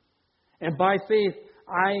me. And by faith,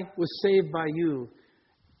 I was saved by you.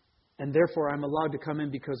 And therefore, I'm allowed to come in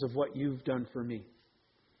because of what you've done for me.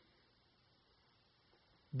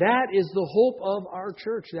 That is the hope of our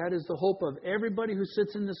church. That is the hope of everybody who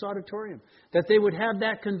sits in this auditorium. That they would have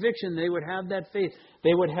that conviction. They would have that faith.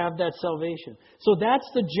 They would have that salvation. So that's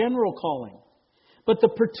the general calling. But the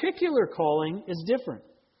particular calling is different.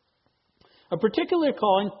 A particular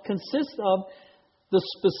calling consists of the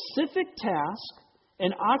specific task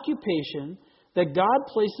and occupation that God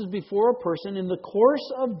places before a person in the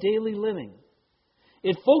course of daily living.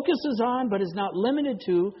 It focuses on, but is not limited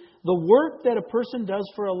to, the work that a person does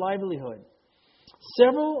for a livelihood.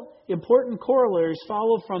 Several important corollaries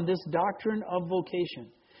follow from this doctrine of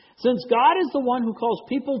vocation. Since God is the one who calls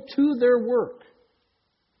people to their work,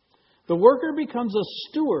 the worker becomes a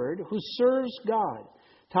steward who serves God.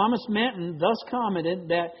 Thomas Manton thus commented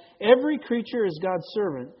that every creature is God's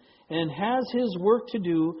servant and has his work to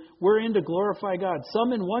do wherein to glorify God,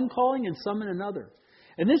 some in one calling and some in another.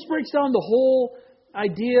 And this breaks down the whole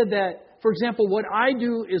idea that, for example, what I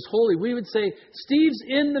do is holy. We would say, Steve's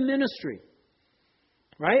in the ministry,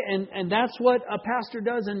 right? And that's what a pastor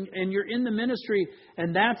does, and you're in the ministry,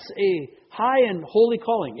 and that's a high and holy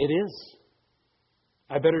calling. It is.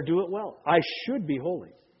 I better do it well. I should be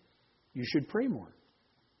holy. You should pray more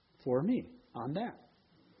for me on that.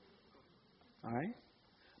 All right?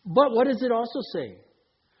 But what does it also say?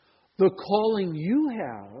 The calling you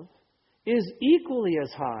have is equally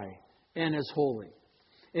as high and as holy.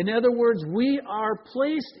 In other words, we are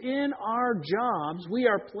placed in our jobs, we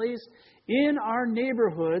are placed in our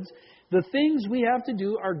neighborhoods. The things we have to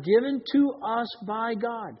do are given to us by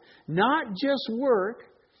God. Not just work,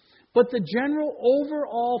 but the general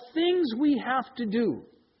overall things we have to do.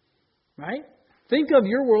 Right? Think of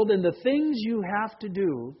your world, and the things you have to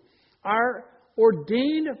do are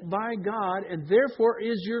ordained by God, and therefore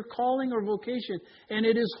is your calling or vocation, and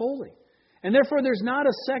it is holy. And therefore there's not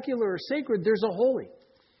a secular or sacred, there's a holy.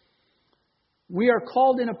 We are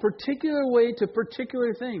called in a particular way to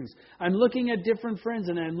particular things. I'm looking at different friends,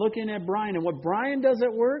 and I'm looking at Brian, and what Brian does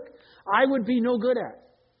at work, I would be no good at.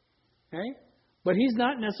 Okay? But he's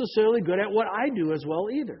not necessarily good at what I do as well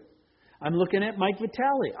either. I'm looking at Mike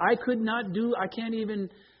Vitale. I can't even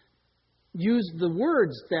use the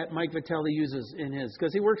words that Mike Vitale uses in his,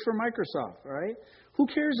 because he works for Microsoft, all right? Who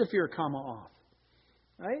cares if you're a comma off?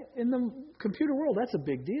 Right? In the computer world, that's a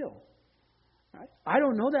big deal. Right? I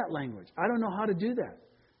don't know that language. I don't know how to do that.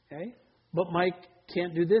 Okay? But Mike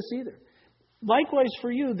can't do this either. Likewise for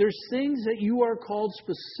you, there's things that you are called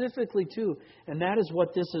specifically to, and that is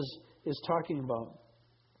what this is talking about.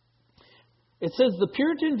 It says the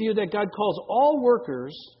Puritan view that God calls all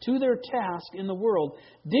workers to their task in the world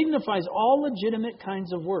dignifies all legitimate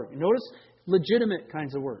kinds of work. Notice legitimate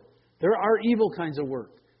kinds of work. There are evil kinds of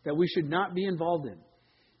work that we should not be involved in.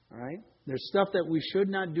 All right? There's stuff that we should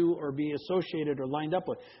not do or be associated or lined up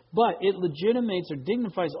with. But it legitimates or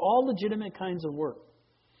dignifies all legitimate kinds of work.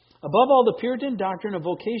 Above all, the Puritan doctrine of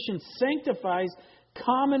vocation sanctifies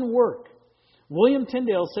common work. William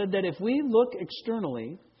Tyndale said that if we look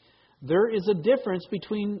externally, there is a difference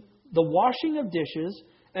between the washing of dishes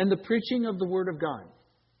and the preaching of the Word of God.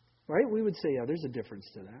 Right? We would say, yeah, there's a difference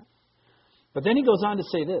to that. But then he goes on to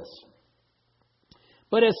say this.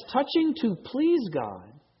 But as touching to please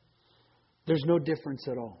God, there's no difference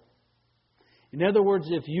at all. In other words,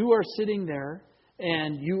 if you are sitting there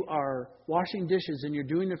and you are washing dishes and you're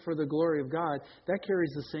doing it for the glory of God, that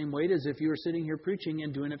carries the same weight as if you were sitting here preaching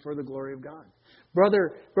and doing it for the glory of God.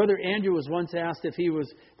 Brother Andrew was once asked if they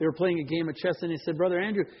were playing a game of chess, and he said, Brother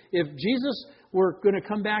Andrew, if Jesus were going to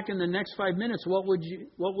come back in the next 5 minutes, what would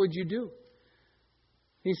you do?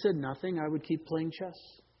 He said, nothing. I would keep playing chess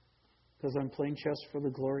because I'm playing chess for the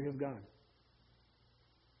glory of God.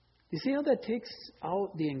 You see how that takes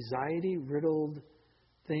out the anxiety-riddled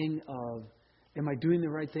thing of, am I doing the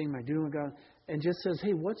right thing? Am I doing what God? And just says,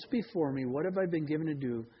 hey, what's before me? What have I been given to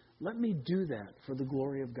do? Let me do that for the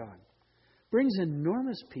glory of God. Brings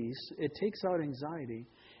enormous peace. It takes out anxiety.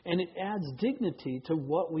 And it adds dignity to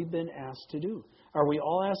what we've been asked to do. Are we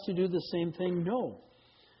all asked to do the same thing? No.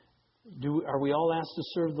 Are we all asked to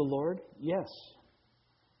serve the Lord? Yes.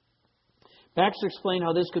 Baxter explained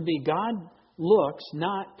how this could be. God looks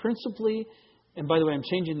not principally, and by the way, I'm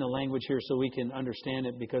changing the language here so we can understand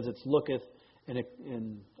it because it's looketh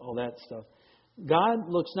and all that stuff. God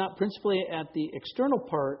looks not principally at the external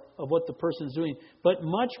part of what the person's doing, but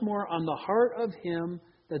much more on the heart of him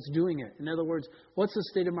that's doing it. In other words, what's the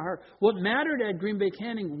state of my heart? What mattered at Green Bay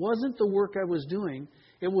Canning wasn't the work I was doing.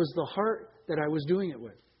 It was the heart that I was doing it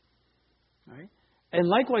with. Right? And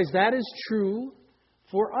likewise, that is true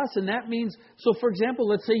for us. And that means, so for example,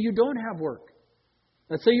 let's say you don't have work.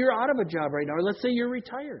 Let's say you're out of a job right now, or let's say you're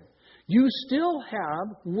retired. You still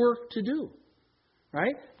have work to do.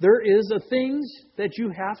 Right? There is things that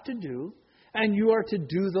you have to do, and you are to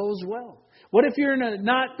do those well. What if you're in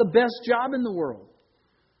not the best job in the world?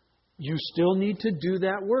 You still need to do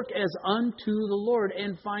that work as unto the Lord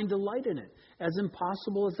and find delight in it, as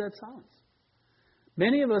impossible as that sounds.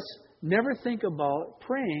 Many of us never think about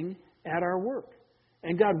praying at our work.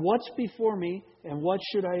 And God, what's before me, and what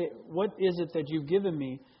is it that you've given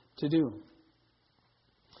me to do?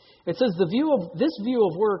 It says this view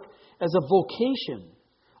of work as a vocation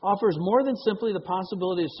offers more than simply the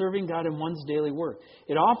possibility of serving God in one's daily work.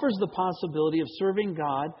 It offers the possibility of serving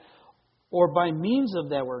God, or by means of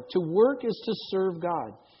that work. To work is to serve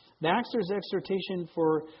God. Baxter's exhortation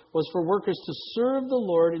was for workers to serve the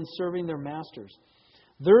Lord in serving their masters.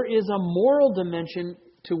 There is a moral dimension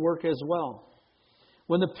to work as well.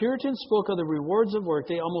 When the Puritans spoke of the rewards of work,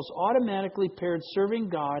 they almost automatically paired serving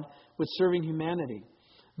God with serving humanity.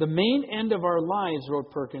 The main end of our lives, wrote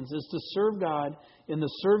Perkins, is to serve God in the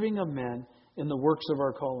serving of men in the works of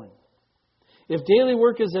our calling. If daily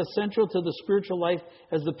work is as central to the spiritual life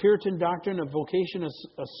as the Puritan doctrine of vocation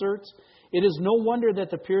asserts, it is no wonder that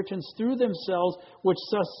the Puritans threw themselves with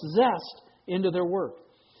such zest into their work.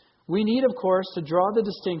 We need, of course, to draw the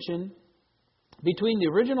distinction between the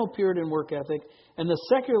original Puritan work ethic and the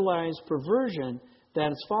secularized perversion that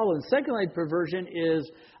has followed. Secularized perversion is,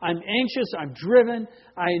 I'm anxious, I'm driven,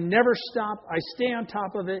 I never stop, I stay on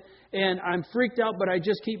top of it, and I'm freaked out, but I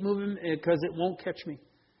just keep moving because it won't catch me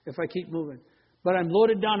if I keep moving. But I'm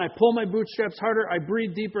loaded down, I pull my bootstraps harder, I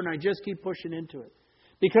breathe deeper, and I just keep pushing into it.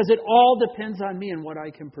 Because it all depends on me and what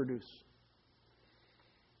I can produce.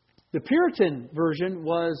 The Puritan version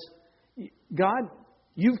was, God,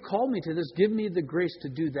 you've called me to this, give me the grace to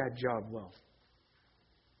do that job well.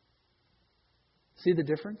 See the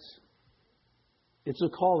difference? It's a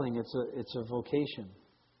calling. It's a vocation.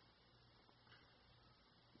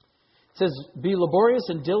 It says, be laborious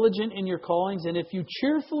and diligent in your callings, and if you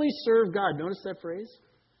cheerfully serve God, notice that phrase?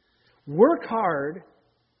 Work hard,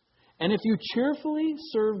 and if you cheerfully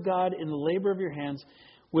serve God in the labor of your hands,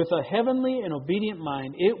 with a heavenly and obedient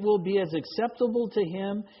mind, it will be as acceptable to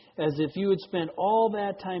Him as if you had spent all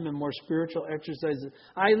that time in more spiritual exercises.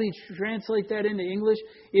 I translate that into English.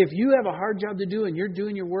 If you have a hard job to do and you're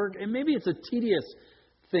doing your work, and maybe it's a tedious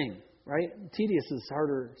thing, right? Tedious is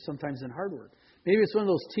harder sometimes than hard work. Maybe it's one of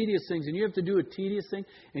those tedious things and you have to do a tedious thing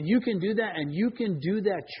and you can do that and you can do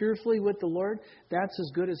that cheerfully with the Lord. That's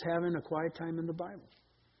as good as having a quiet time in the Bible.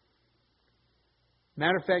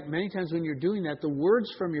 Matter of fact, many times when you're doing that, the words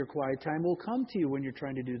from your quiet time will come to you when you're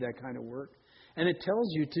trying to do that kind of work. And it tells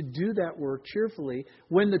you to do that work cheerfully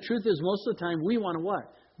when the truth is most of the time we want to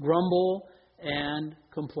what? Grumble and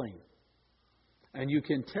complain. And you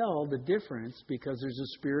can tell the difference because there's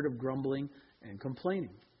a spirit of grumbling and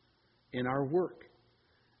complaining in our work.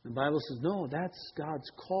 The Bible says, no, that's God's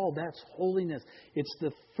call. That's holiness. It's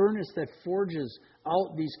the furnace that forges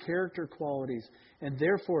out these character qualities. And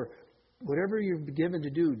therefore, whatever you're given to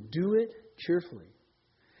do, do it cheerfully.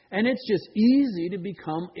 And it's just easy to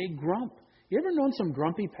become a grump. You ever known some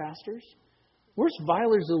grumpy pastors? Worst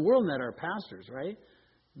violers of the world that are pastors, right?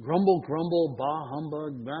 Grumble, grumble, bah,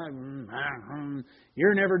 humbug, bah,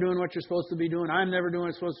 you're never doing what you're supposed to be doing. I'm never doing what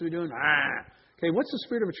I'm supposed to be doing. Okay, what's the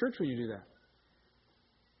spirit of a church when you do that?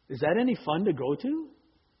 Is that any fun to go to?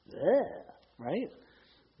 Yeah, right?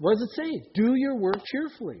 What does it say? Do your work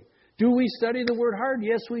cheerfully. Do we study the Word hard?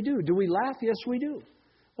 Yes, we do. Do we laugh? Yes, we do.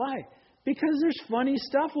 Why? Because there's funny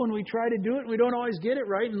stuff when we try to do it and we don't always get it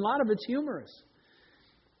right, and a lot of it's humorous.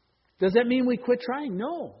 Does that mean we quit trying?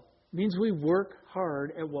 No. It means we work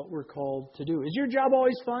hard at what we're called to do. Is your job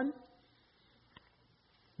always fun?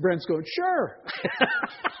 Brent's going, sure.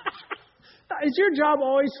 Is your job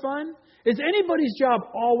always fun? Is anybody's job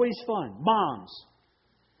always fun? Moms.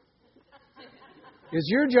 Is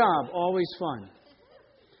your job always fun?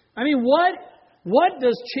 I mean, what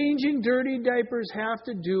does changing dirty diapers have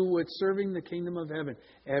to do with serving the kingdom of heaven?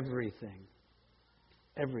 Everything.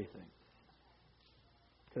 Everything.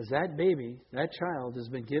 Because that baby, that child, has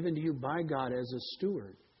been given to you by God as a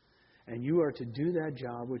steward. And you are to do that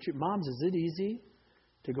job. Moms, is it easy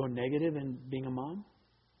to go negative in being a mom?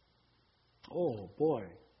 Oh, boy.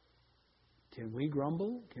 Can we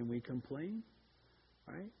grumble? Can we complain?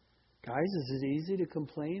 Right? Guys, is it easy to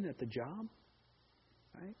complain at the job?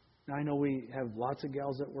 Right? Now, I know we have lots of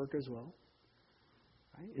gals at work as well.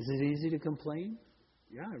 Right? Is it easy to complain?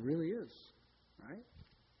 Yeah, it really is. Right?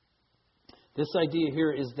 This idea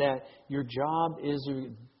here is that your job is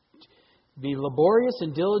to be laborious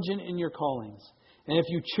and diligent in your callings. And if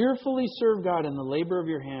you cheerfully serve God in the labor of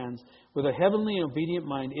your hands with a heavenly and obedient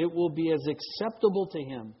mind, it will be as acceptable to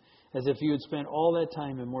Him as if you had spent all that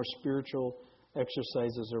time in more spiritual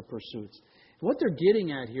exercises or pursuits. What they're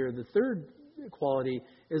getting at here, the third quality,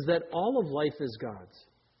 is that all of life is God's.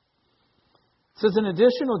 It says an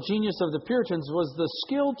additional genius of the Puritans was the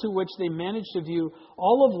skill to which they managed to view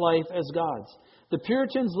all of life as God's. The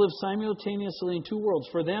Puritans lived simultaneously in two worlds.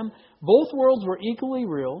 For them, both worlds were equally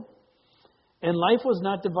real, and life was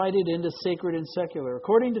not divided into sacred and secular.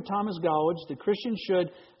 According to Thomas Gowage, the Christian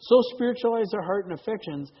should so spiritualize our heart and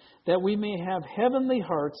affections that we may have heavenly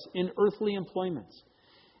hearts in earthly employments.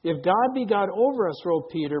 If God be God over us, wrote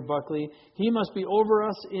Peter Buckley, He must be over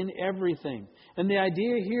us in everything. And the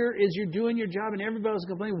idea here is you're doing your job and everybody's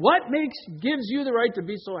complaining. What gives you the right to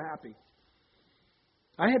be so happy?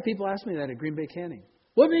 I had people ask me that at Green Bay Canning.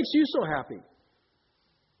 What makes you so happy?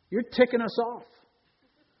 You're ticking us off.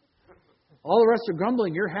 All the rest are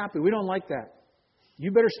grumbling. You're happy. We don't like that.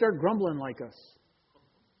 You better start grumbling like us.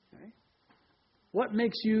 Okay?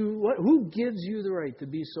 Who gives you the right to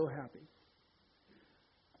be so happy?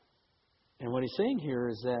 And what he's saying here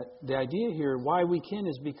is that the idea here, why we can,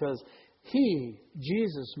 is because He,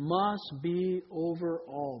 Jesus, must be over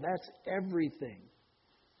all. That's everything.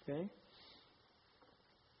 Okay?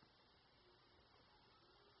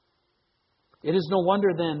 It is no wonder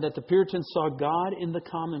then that the Puritans saw God in the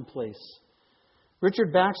commonplace.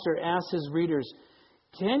 Richard Baxter asked his readers,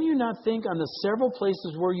 can you not think on the several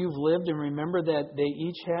places where you've lived and remember that they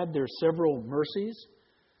each had their several mercies?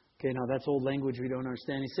 Okay, now that's old language we don't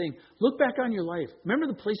understand. He's saying, look back on your life. Remember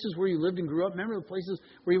the places where you lived and grew up? Remember the places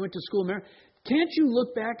where you went to school? Can't you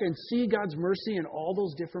look back and see God's mercy in all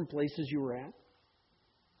those different places you were at?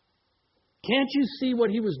 Can't you see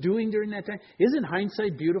what He was doing during that time? Isn't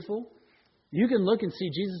hindsight beautiful? You can look and see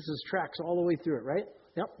Jesus' tracks all the way through it, right?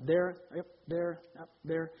 Yep, there,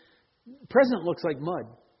 there. Present looks like mud.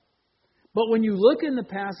 But when you look in the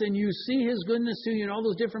past and you see His goodness to you in all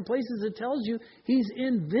those different places, it tells you He's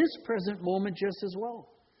in this present moment just as well.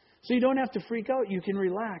 So you don't have to freak out. You can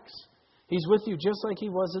relax. He's with you just like He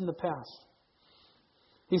was in the past.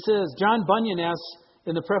 He says, John Bunyan asks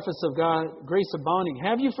in the preface of God, Grace Abounding,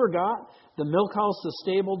 have you forgot the milk house, the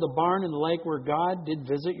stable, the barn, and the lake where God did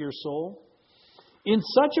visit your soul? In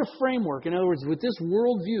such a framework, in other words, with this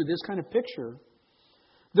worldview, this kind of picture,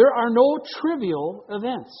 there are no trivial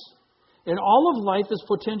events. And all of life is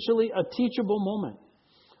potentially a teachable moment.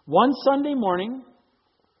 One Sunday morning,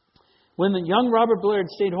 when the young Robert Blair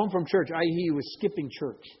stayed home from church, i.e. he was skipping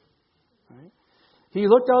church, right? He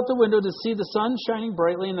looked out the window to see the sun shining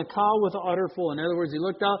brightly and the cow with the udder full. In other words, he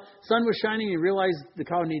looked out, sun was shining, and he realized the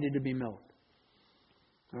cow needed to be milked.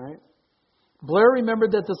 All right? Blair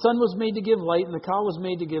remembered that the sun was made to give light and the cow was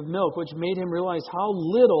made to give milk, which made him realize how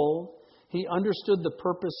little he understood the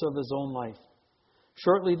purpose of his own life.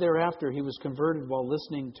 Shortly thereafter, he was converted while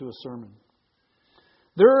listening to a sermon.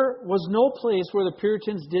 There was no place where the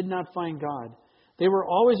Puritans did not find God. They were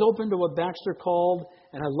always open to what Baxter called,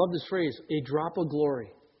 and I love this phrase, a drop of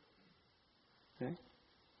glory. Okay?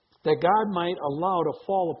 That God might allow to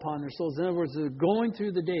fall upon their souls. In other words, they're going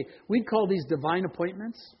through the day. We'd call these divine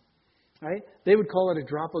appointments. Right? They would call it a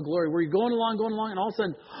drop of glory, where you're going along, and all of a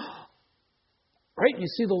sudden, right, you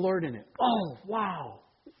see the Lord in it. Oh, wow,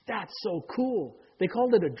 that's so cool. They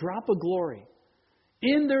called it a drop of glory.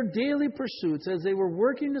 In their daily pursuits, as they were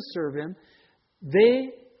working to serve Him,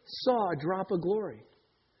 they saw a drop of glory.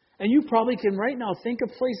 And you probably can right now think of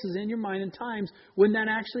places in your mind and times when that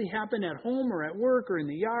actually happened at home or at work or in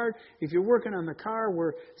the yard, if you're working on the car,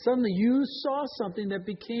 where suddenly you saw something that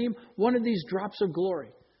became one of these drops of glory.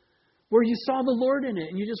 Where you saw the Lord in it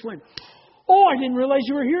and you just went, oh, I didn't realize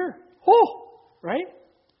you were here. Oh, right?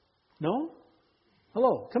 No?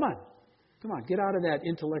 Hello, come on. Come on, get out of that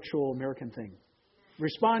intellectual American thing.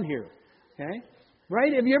 Respond here. Okay?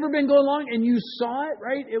 Right? Have you ever been going along and you saw it,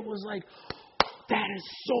 right? It was like, that is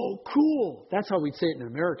so cool. That's how we'd say it in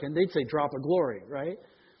American. They'd say drop of glory, right?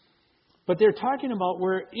 But they're talking about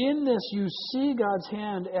where in this you see God's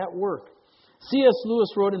hand at work. C.S. Lewis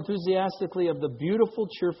wrote enthusiastically of the beautiful,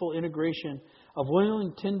 cheerful integration of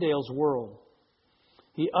William Tyndale's world.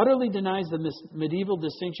 He utterly denies the medieval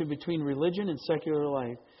distinction between religion and secular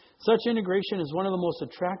life. Such integration is one of the most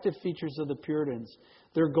attractive features of the Puritans.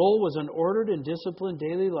 Their goal was an ordered and disciplined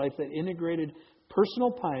daily life that integrated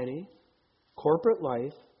personal piety, corporate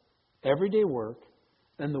life, everyday work,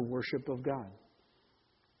 and the worship of God.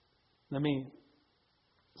 Let me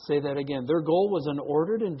say that again. Their goal was an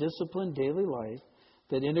ordered and disciplined daily life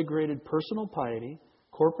that integrated personal piety,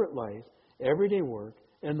 corporate life, everyday work,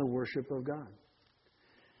 and the worship of God.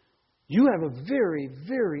 You have a very,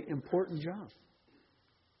 very important job.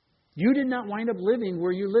 You did not wind up living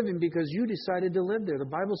where you're living because you decided to live there. The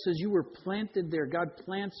Bible says you were planted there. God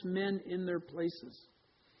plants men in their places.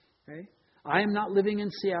 Okay? I am not living in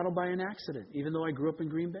Seattle by an accident, even though I grew up in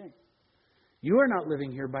Green Bay. You are not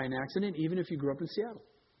living here by an accident, even if you grew up in Seattle.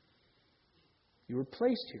 You were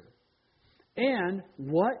placed here. And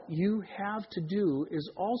what you have to do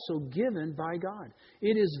is also given by God.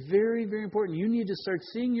 It is very, very important. You need to start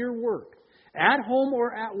seeing your work, at home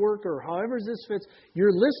or at work or however this fits,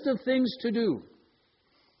 your list of things to do,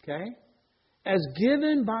 okay, as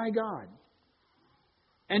given by God.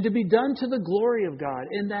 And to be done to the glory of God,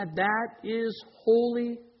 and that is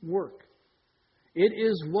holy work. It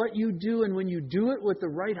is what you do, and when you do it with the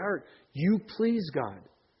right heart, you please God.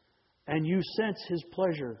 And you sense His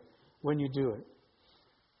pleasure when you do it.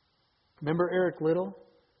 Remember Eric Liddell?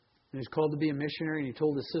 He was called to be a missionary, and he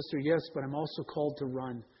told his sister, yes, but I'm also called to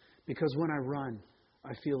run, because when I run,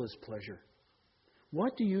 I feel His pleasure.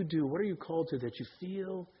 What do you do? What are you called to that you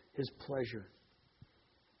feel His pleasure?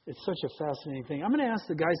 It's such a fascinating thing. I'm going to ask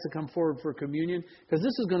the guys to come forward for communion, because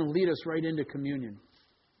this is going to lead us right into communion.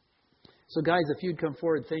 So guys, if you'd come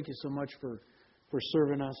forward, thank you so much for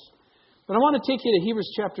serving us. But I want to take you to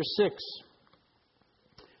Hebrews chapter 6.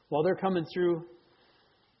 While they're coming through,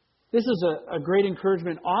 this is a great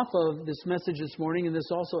encouragement off of this message this morning, and this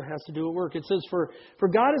also has to do with work. It says, For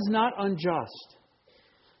God is not unjust,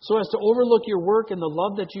 so as to overlook your work and the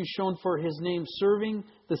love that you've shown for His name, serving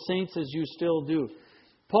the saints as you still do.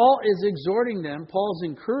 Paul is exhorting them. Paul's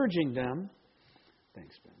encouraging them.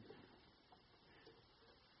 Thanks, Ben.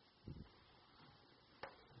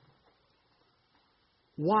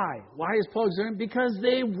 Why? Why is Paul exhorting them? Because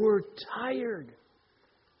they were tired.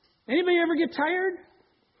 Anybody ever get tired?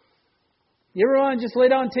 You ever want to just lay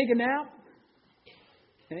down and take a nap?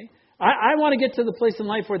 Okay. I want to get to the place in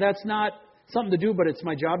life where that's not something to do, but it's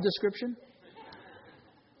my job description.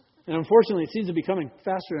 And unfortunately, it seems to be coming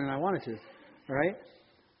faster than I want it to. All right?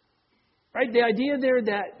 Right? The idea there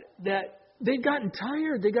that they'd gotten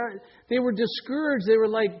tired. They were discouraged. They were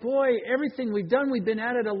like, boy, everything we've done, we've been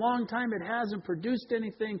at it a long time. It hasn't produced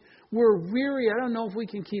anything. We're weary. I don't know if we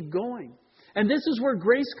can keep going. And this is where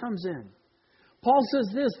grace comes in. Paul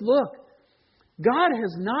says this, look, God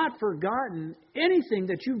has not forgotten anything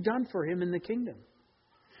that you've done for Him in the kingdom.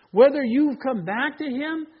 Whether you've come back to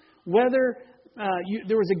Him, whether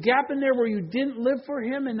there was a gap in there where you didn't live for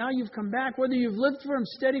Him and now you've come back, whether you've lived for Him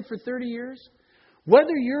steady for 30 years,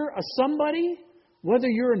 whether you're a somebody, whether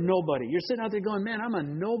you're a nobody. You're sitting out there going, man, I'm a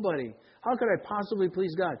nobody. How could I possibly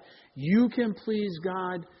please God? You can please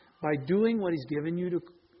God by doing what He's given you to,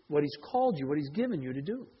 what He's called you, what He's given you to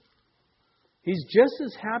do. He's just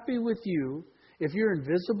as happy with you if you're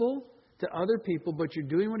invisible to other people, but you're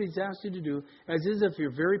doing what He's asked you to do, as is if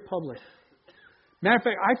you're very public. Matter of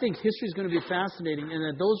fact, I think history is going to be fascinating, and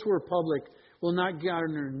that those who are public will not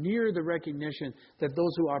garner near the recognition that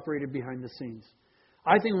those who operated behind the scenes.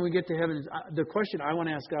 I think when we get to heaven, the question I want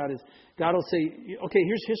to ask God is, God will say, okay,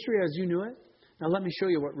 here's history as you knew it. Now let me show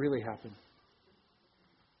you what really happened.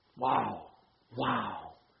 Wow.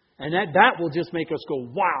 Wow. And that will just make us go,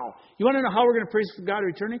 wow. You want to know how we're going to praise God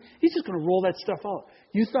returning? He's just going to roll that stuff out.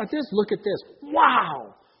 You thought this? Look at this.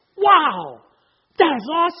 Wow. Wow. That's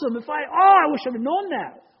awesome. I wish I'd have known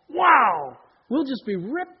that. Wow. We'll just be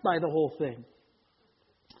ripped by the whole thing.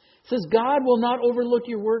 It says God will not overlook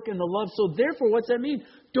your work and the love. So therefore, what's that mean?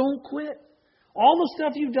 Don't quit. All the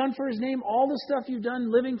stuff you've done for His name, all the stuff you've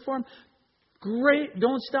done living for Him, great.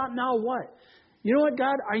 Don't stop now. What? You know what,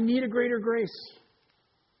 God? I need a greater grace.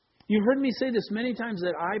 You've heard me say this many times,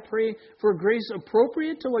 that I pray for a grace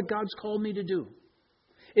appropriate to what God's called me to do.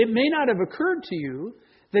 It may not have occurred to you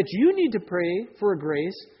that you need to pray for a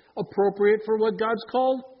grace appropriate for what God's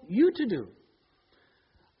called you to do.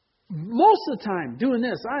 Most of the time, doing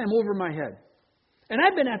this, I am over my head. And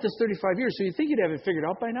I've been at this 35 years, so you think you'd have it figured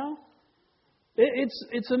out by now?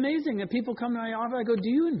 It's amazing that people come to my office, I go, do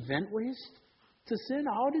you invent ways to sin?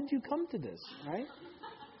 How did you come to this? Right?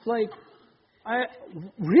 Like,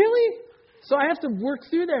 really? So I have to work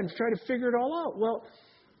through that and try to figure it all out. Well,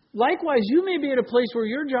 likewise, you may be at a place where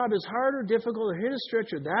your job is hard or difficult or hit a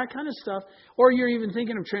stretch or that kind of stuff, or you're even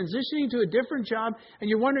thinking of transitioning to a different job, and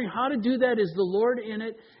you're wondering how to do that. Is the Lord in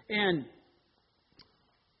it? And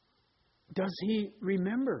does He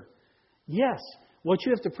remember? Yes. What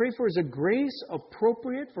you have to pray for is a grace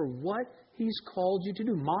appropriate for what He's called you to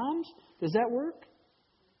do. Moms, does that work?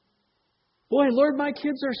 Boy, Lord, my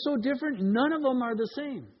kids are so different. None of them are the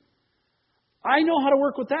same. I know how to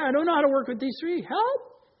work with that. I don't know how to work with these three. Help!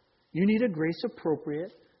 You need a grace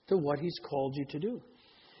appropriate to what He's called you to do.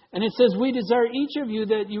 And it says, we desire each of you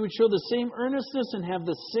that you would show the same earnestness and have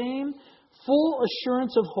the same full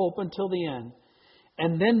assurance of hope until the end.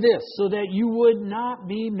 And then this, so that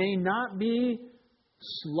you may not be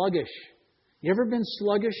sluggish. You ever been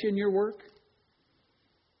sluggish in your work?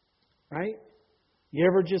 Right? You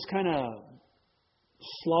ever just kind of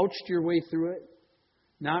slouched your way through it?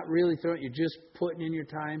 Not really through it. You're just putting in your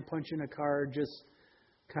time, punching a card, just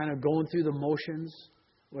kind of going through the motions,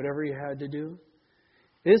 whatever you had to do.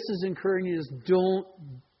 This is encouraging you. Just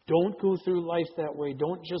don't go through life that way.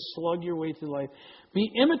 Don't just slug your way through life.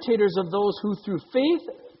 Be imitators of those who through faith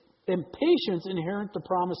and patience inherit the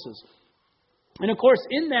promises. And of course,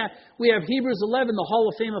 in that, we have Hebrews 11, the Hall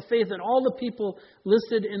of Fame of Faith, and all the people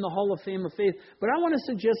listed in the Hall of Fame of Faith. But I want to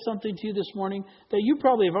suggest something to you this morning that you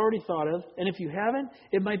probably have already thought of. And if you haven't,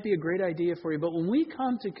 it might be a great idea for you. But when we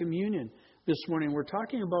come to communion this morning, we're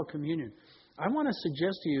talking about communion. I want to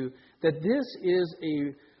suggest to you that this is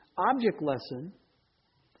a object lesson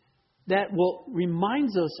that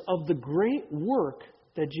reminds us of the great work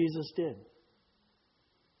that Jesus did.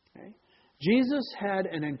 Okay? Jesus had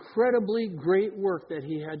an incredibly great work that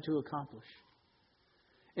He had to accomplish.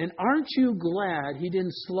 And aren't you glad He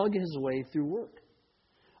didn't slug His way through work?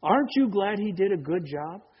 Aren't you glad He did a good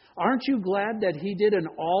job? Aren't you glad that He did an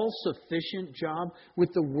all-sufficient job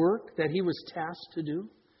with the work that He was tasked to do?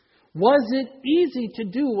 Was it easy to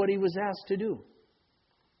do what He was asked to do?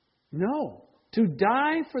 No. To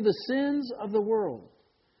die for the sins of the world.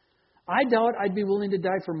 I doubt I'd be willing to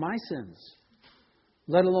die for my sins,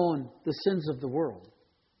 let alone the sins of the world.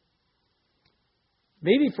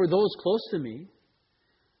 Maybe for those close to me.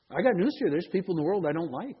 I got news for you. There's people in the world I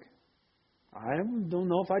don't like. I don't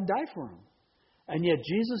know if I'd die for them. And yet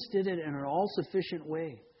Jesus did it in an all-sufficient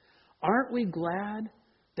way. Aren't we glad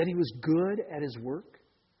that He was good at His work?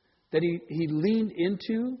 That he leaned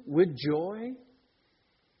into with joy?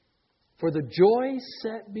 For the joy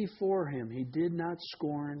set before Him, He did not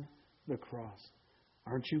scorn the cross.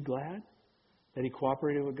 Aren't you glad that He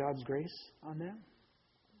cooperated with God's grace on that?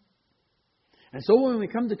 And so when we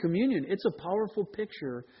come to communion, it's a powerful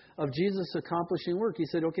picture of Jesus accomplishing work. He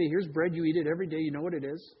said, okay, here's bread. You eat it every day. You know what it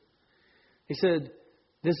is. He said,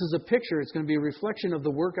 this is a picture. It's going to be a reflection of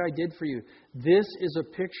the work I did for you. This is a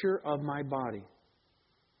picture of my body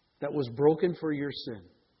that was broken for your sin.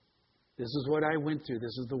 This is what I went through.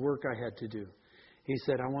 This is the work I had to do. He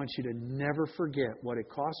said, I want you to never forget what it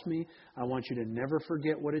cost me. I want you to never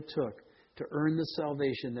forget what it took to earn the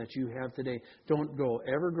salvation that you have today. Don't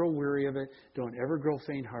ever grow weary of it. Don't ever grow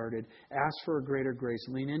faint-hearted. Ask for a greater grace.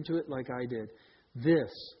 Lean into it like I did.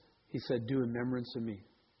 This, He said, do in remembrance of me.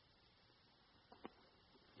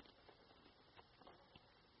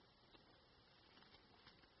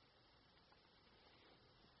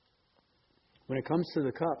 When it comes to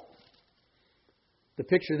the cup, the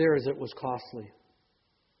picture there is it was costly.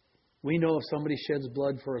 We know if somebody sheds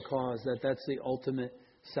blood for a cause, that's the ultimate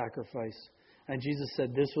sacrifice. And Jesus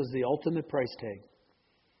said this was the ultimate price tag.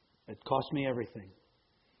 It cost me everything.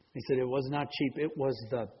 He said it was not cheap. It was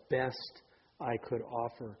the best I could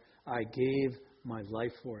offer. I gave my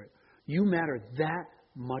life for it. You matter that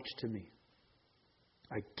much to me.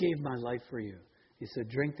 I gave my life for you. He said,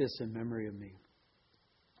 drink this in memory of me.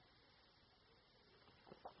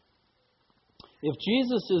 If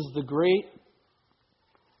Jesus is the great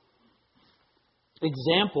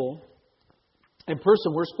example and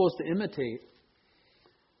person we're supposed to imitate,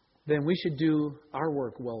 then we should do our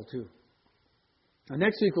work well too. Now,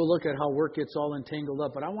 next week we'll look at how work gets all entangled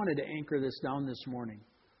up, but I wanted to anchor this down this morning.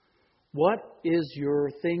 What is your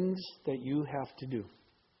things that you have to do?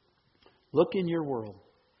 Look in your world.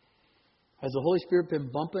 Has the Holy Spirit been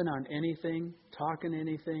bumping on anything, talking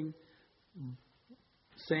anything,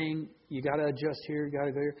 saying you got to adjust here, you got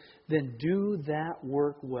to go here? Then do that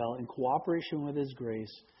work well in cooperation with His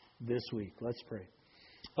grace this week. Let's pray.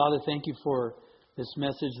 Father, thank you for this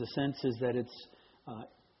message. The sense is that it's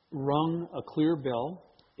rung a clear bell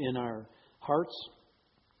in our hearts.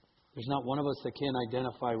 There's not one of us that can't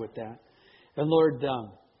identify with that. And Lord,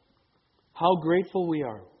 how grateful we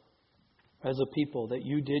are as a people that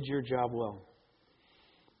you did your job well.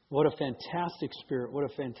 What a fantastic spirit. What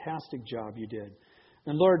a fantastic job you did.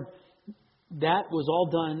 And Lord, that was all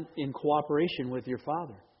done in cooperation with your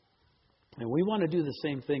Father. And we want to do the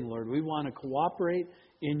same thing, Lord. We want to cooperate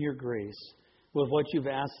in your grace with what you've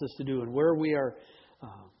asked us to do. And where we are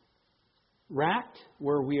racked,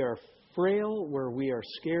 where we are frail, where we are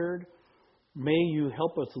scared, may you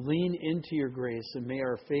help us lean into your grace, and may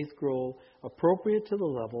our faith grow appropriate to the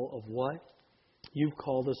level of what you've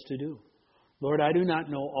called us to do. Lord, I do not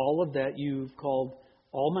know all of that you've called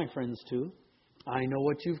all my friends to. I know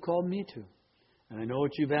what you've called me to. And I know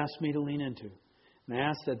what you've asked me to lean into. And I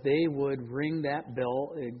ask that they would ring that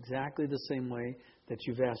bell exactly the same way that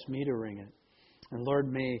you've asked me to ring it. And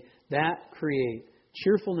Lord, may that create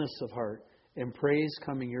cheerfulness of heart and praise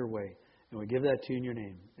coming your way. And we give that to you in your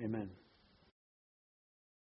name. Amen.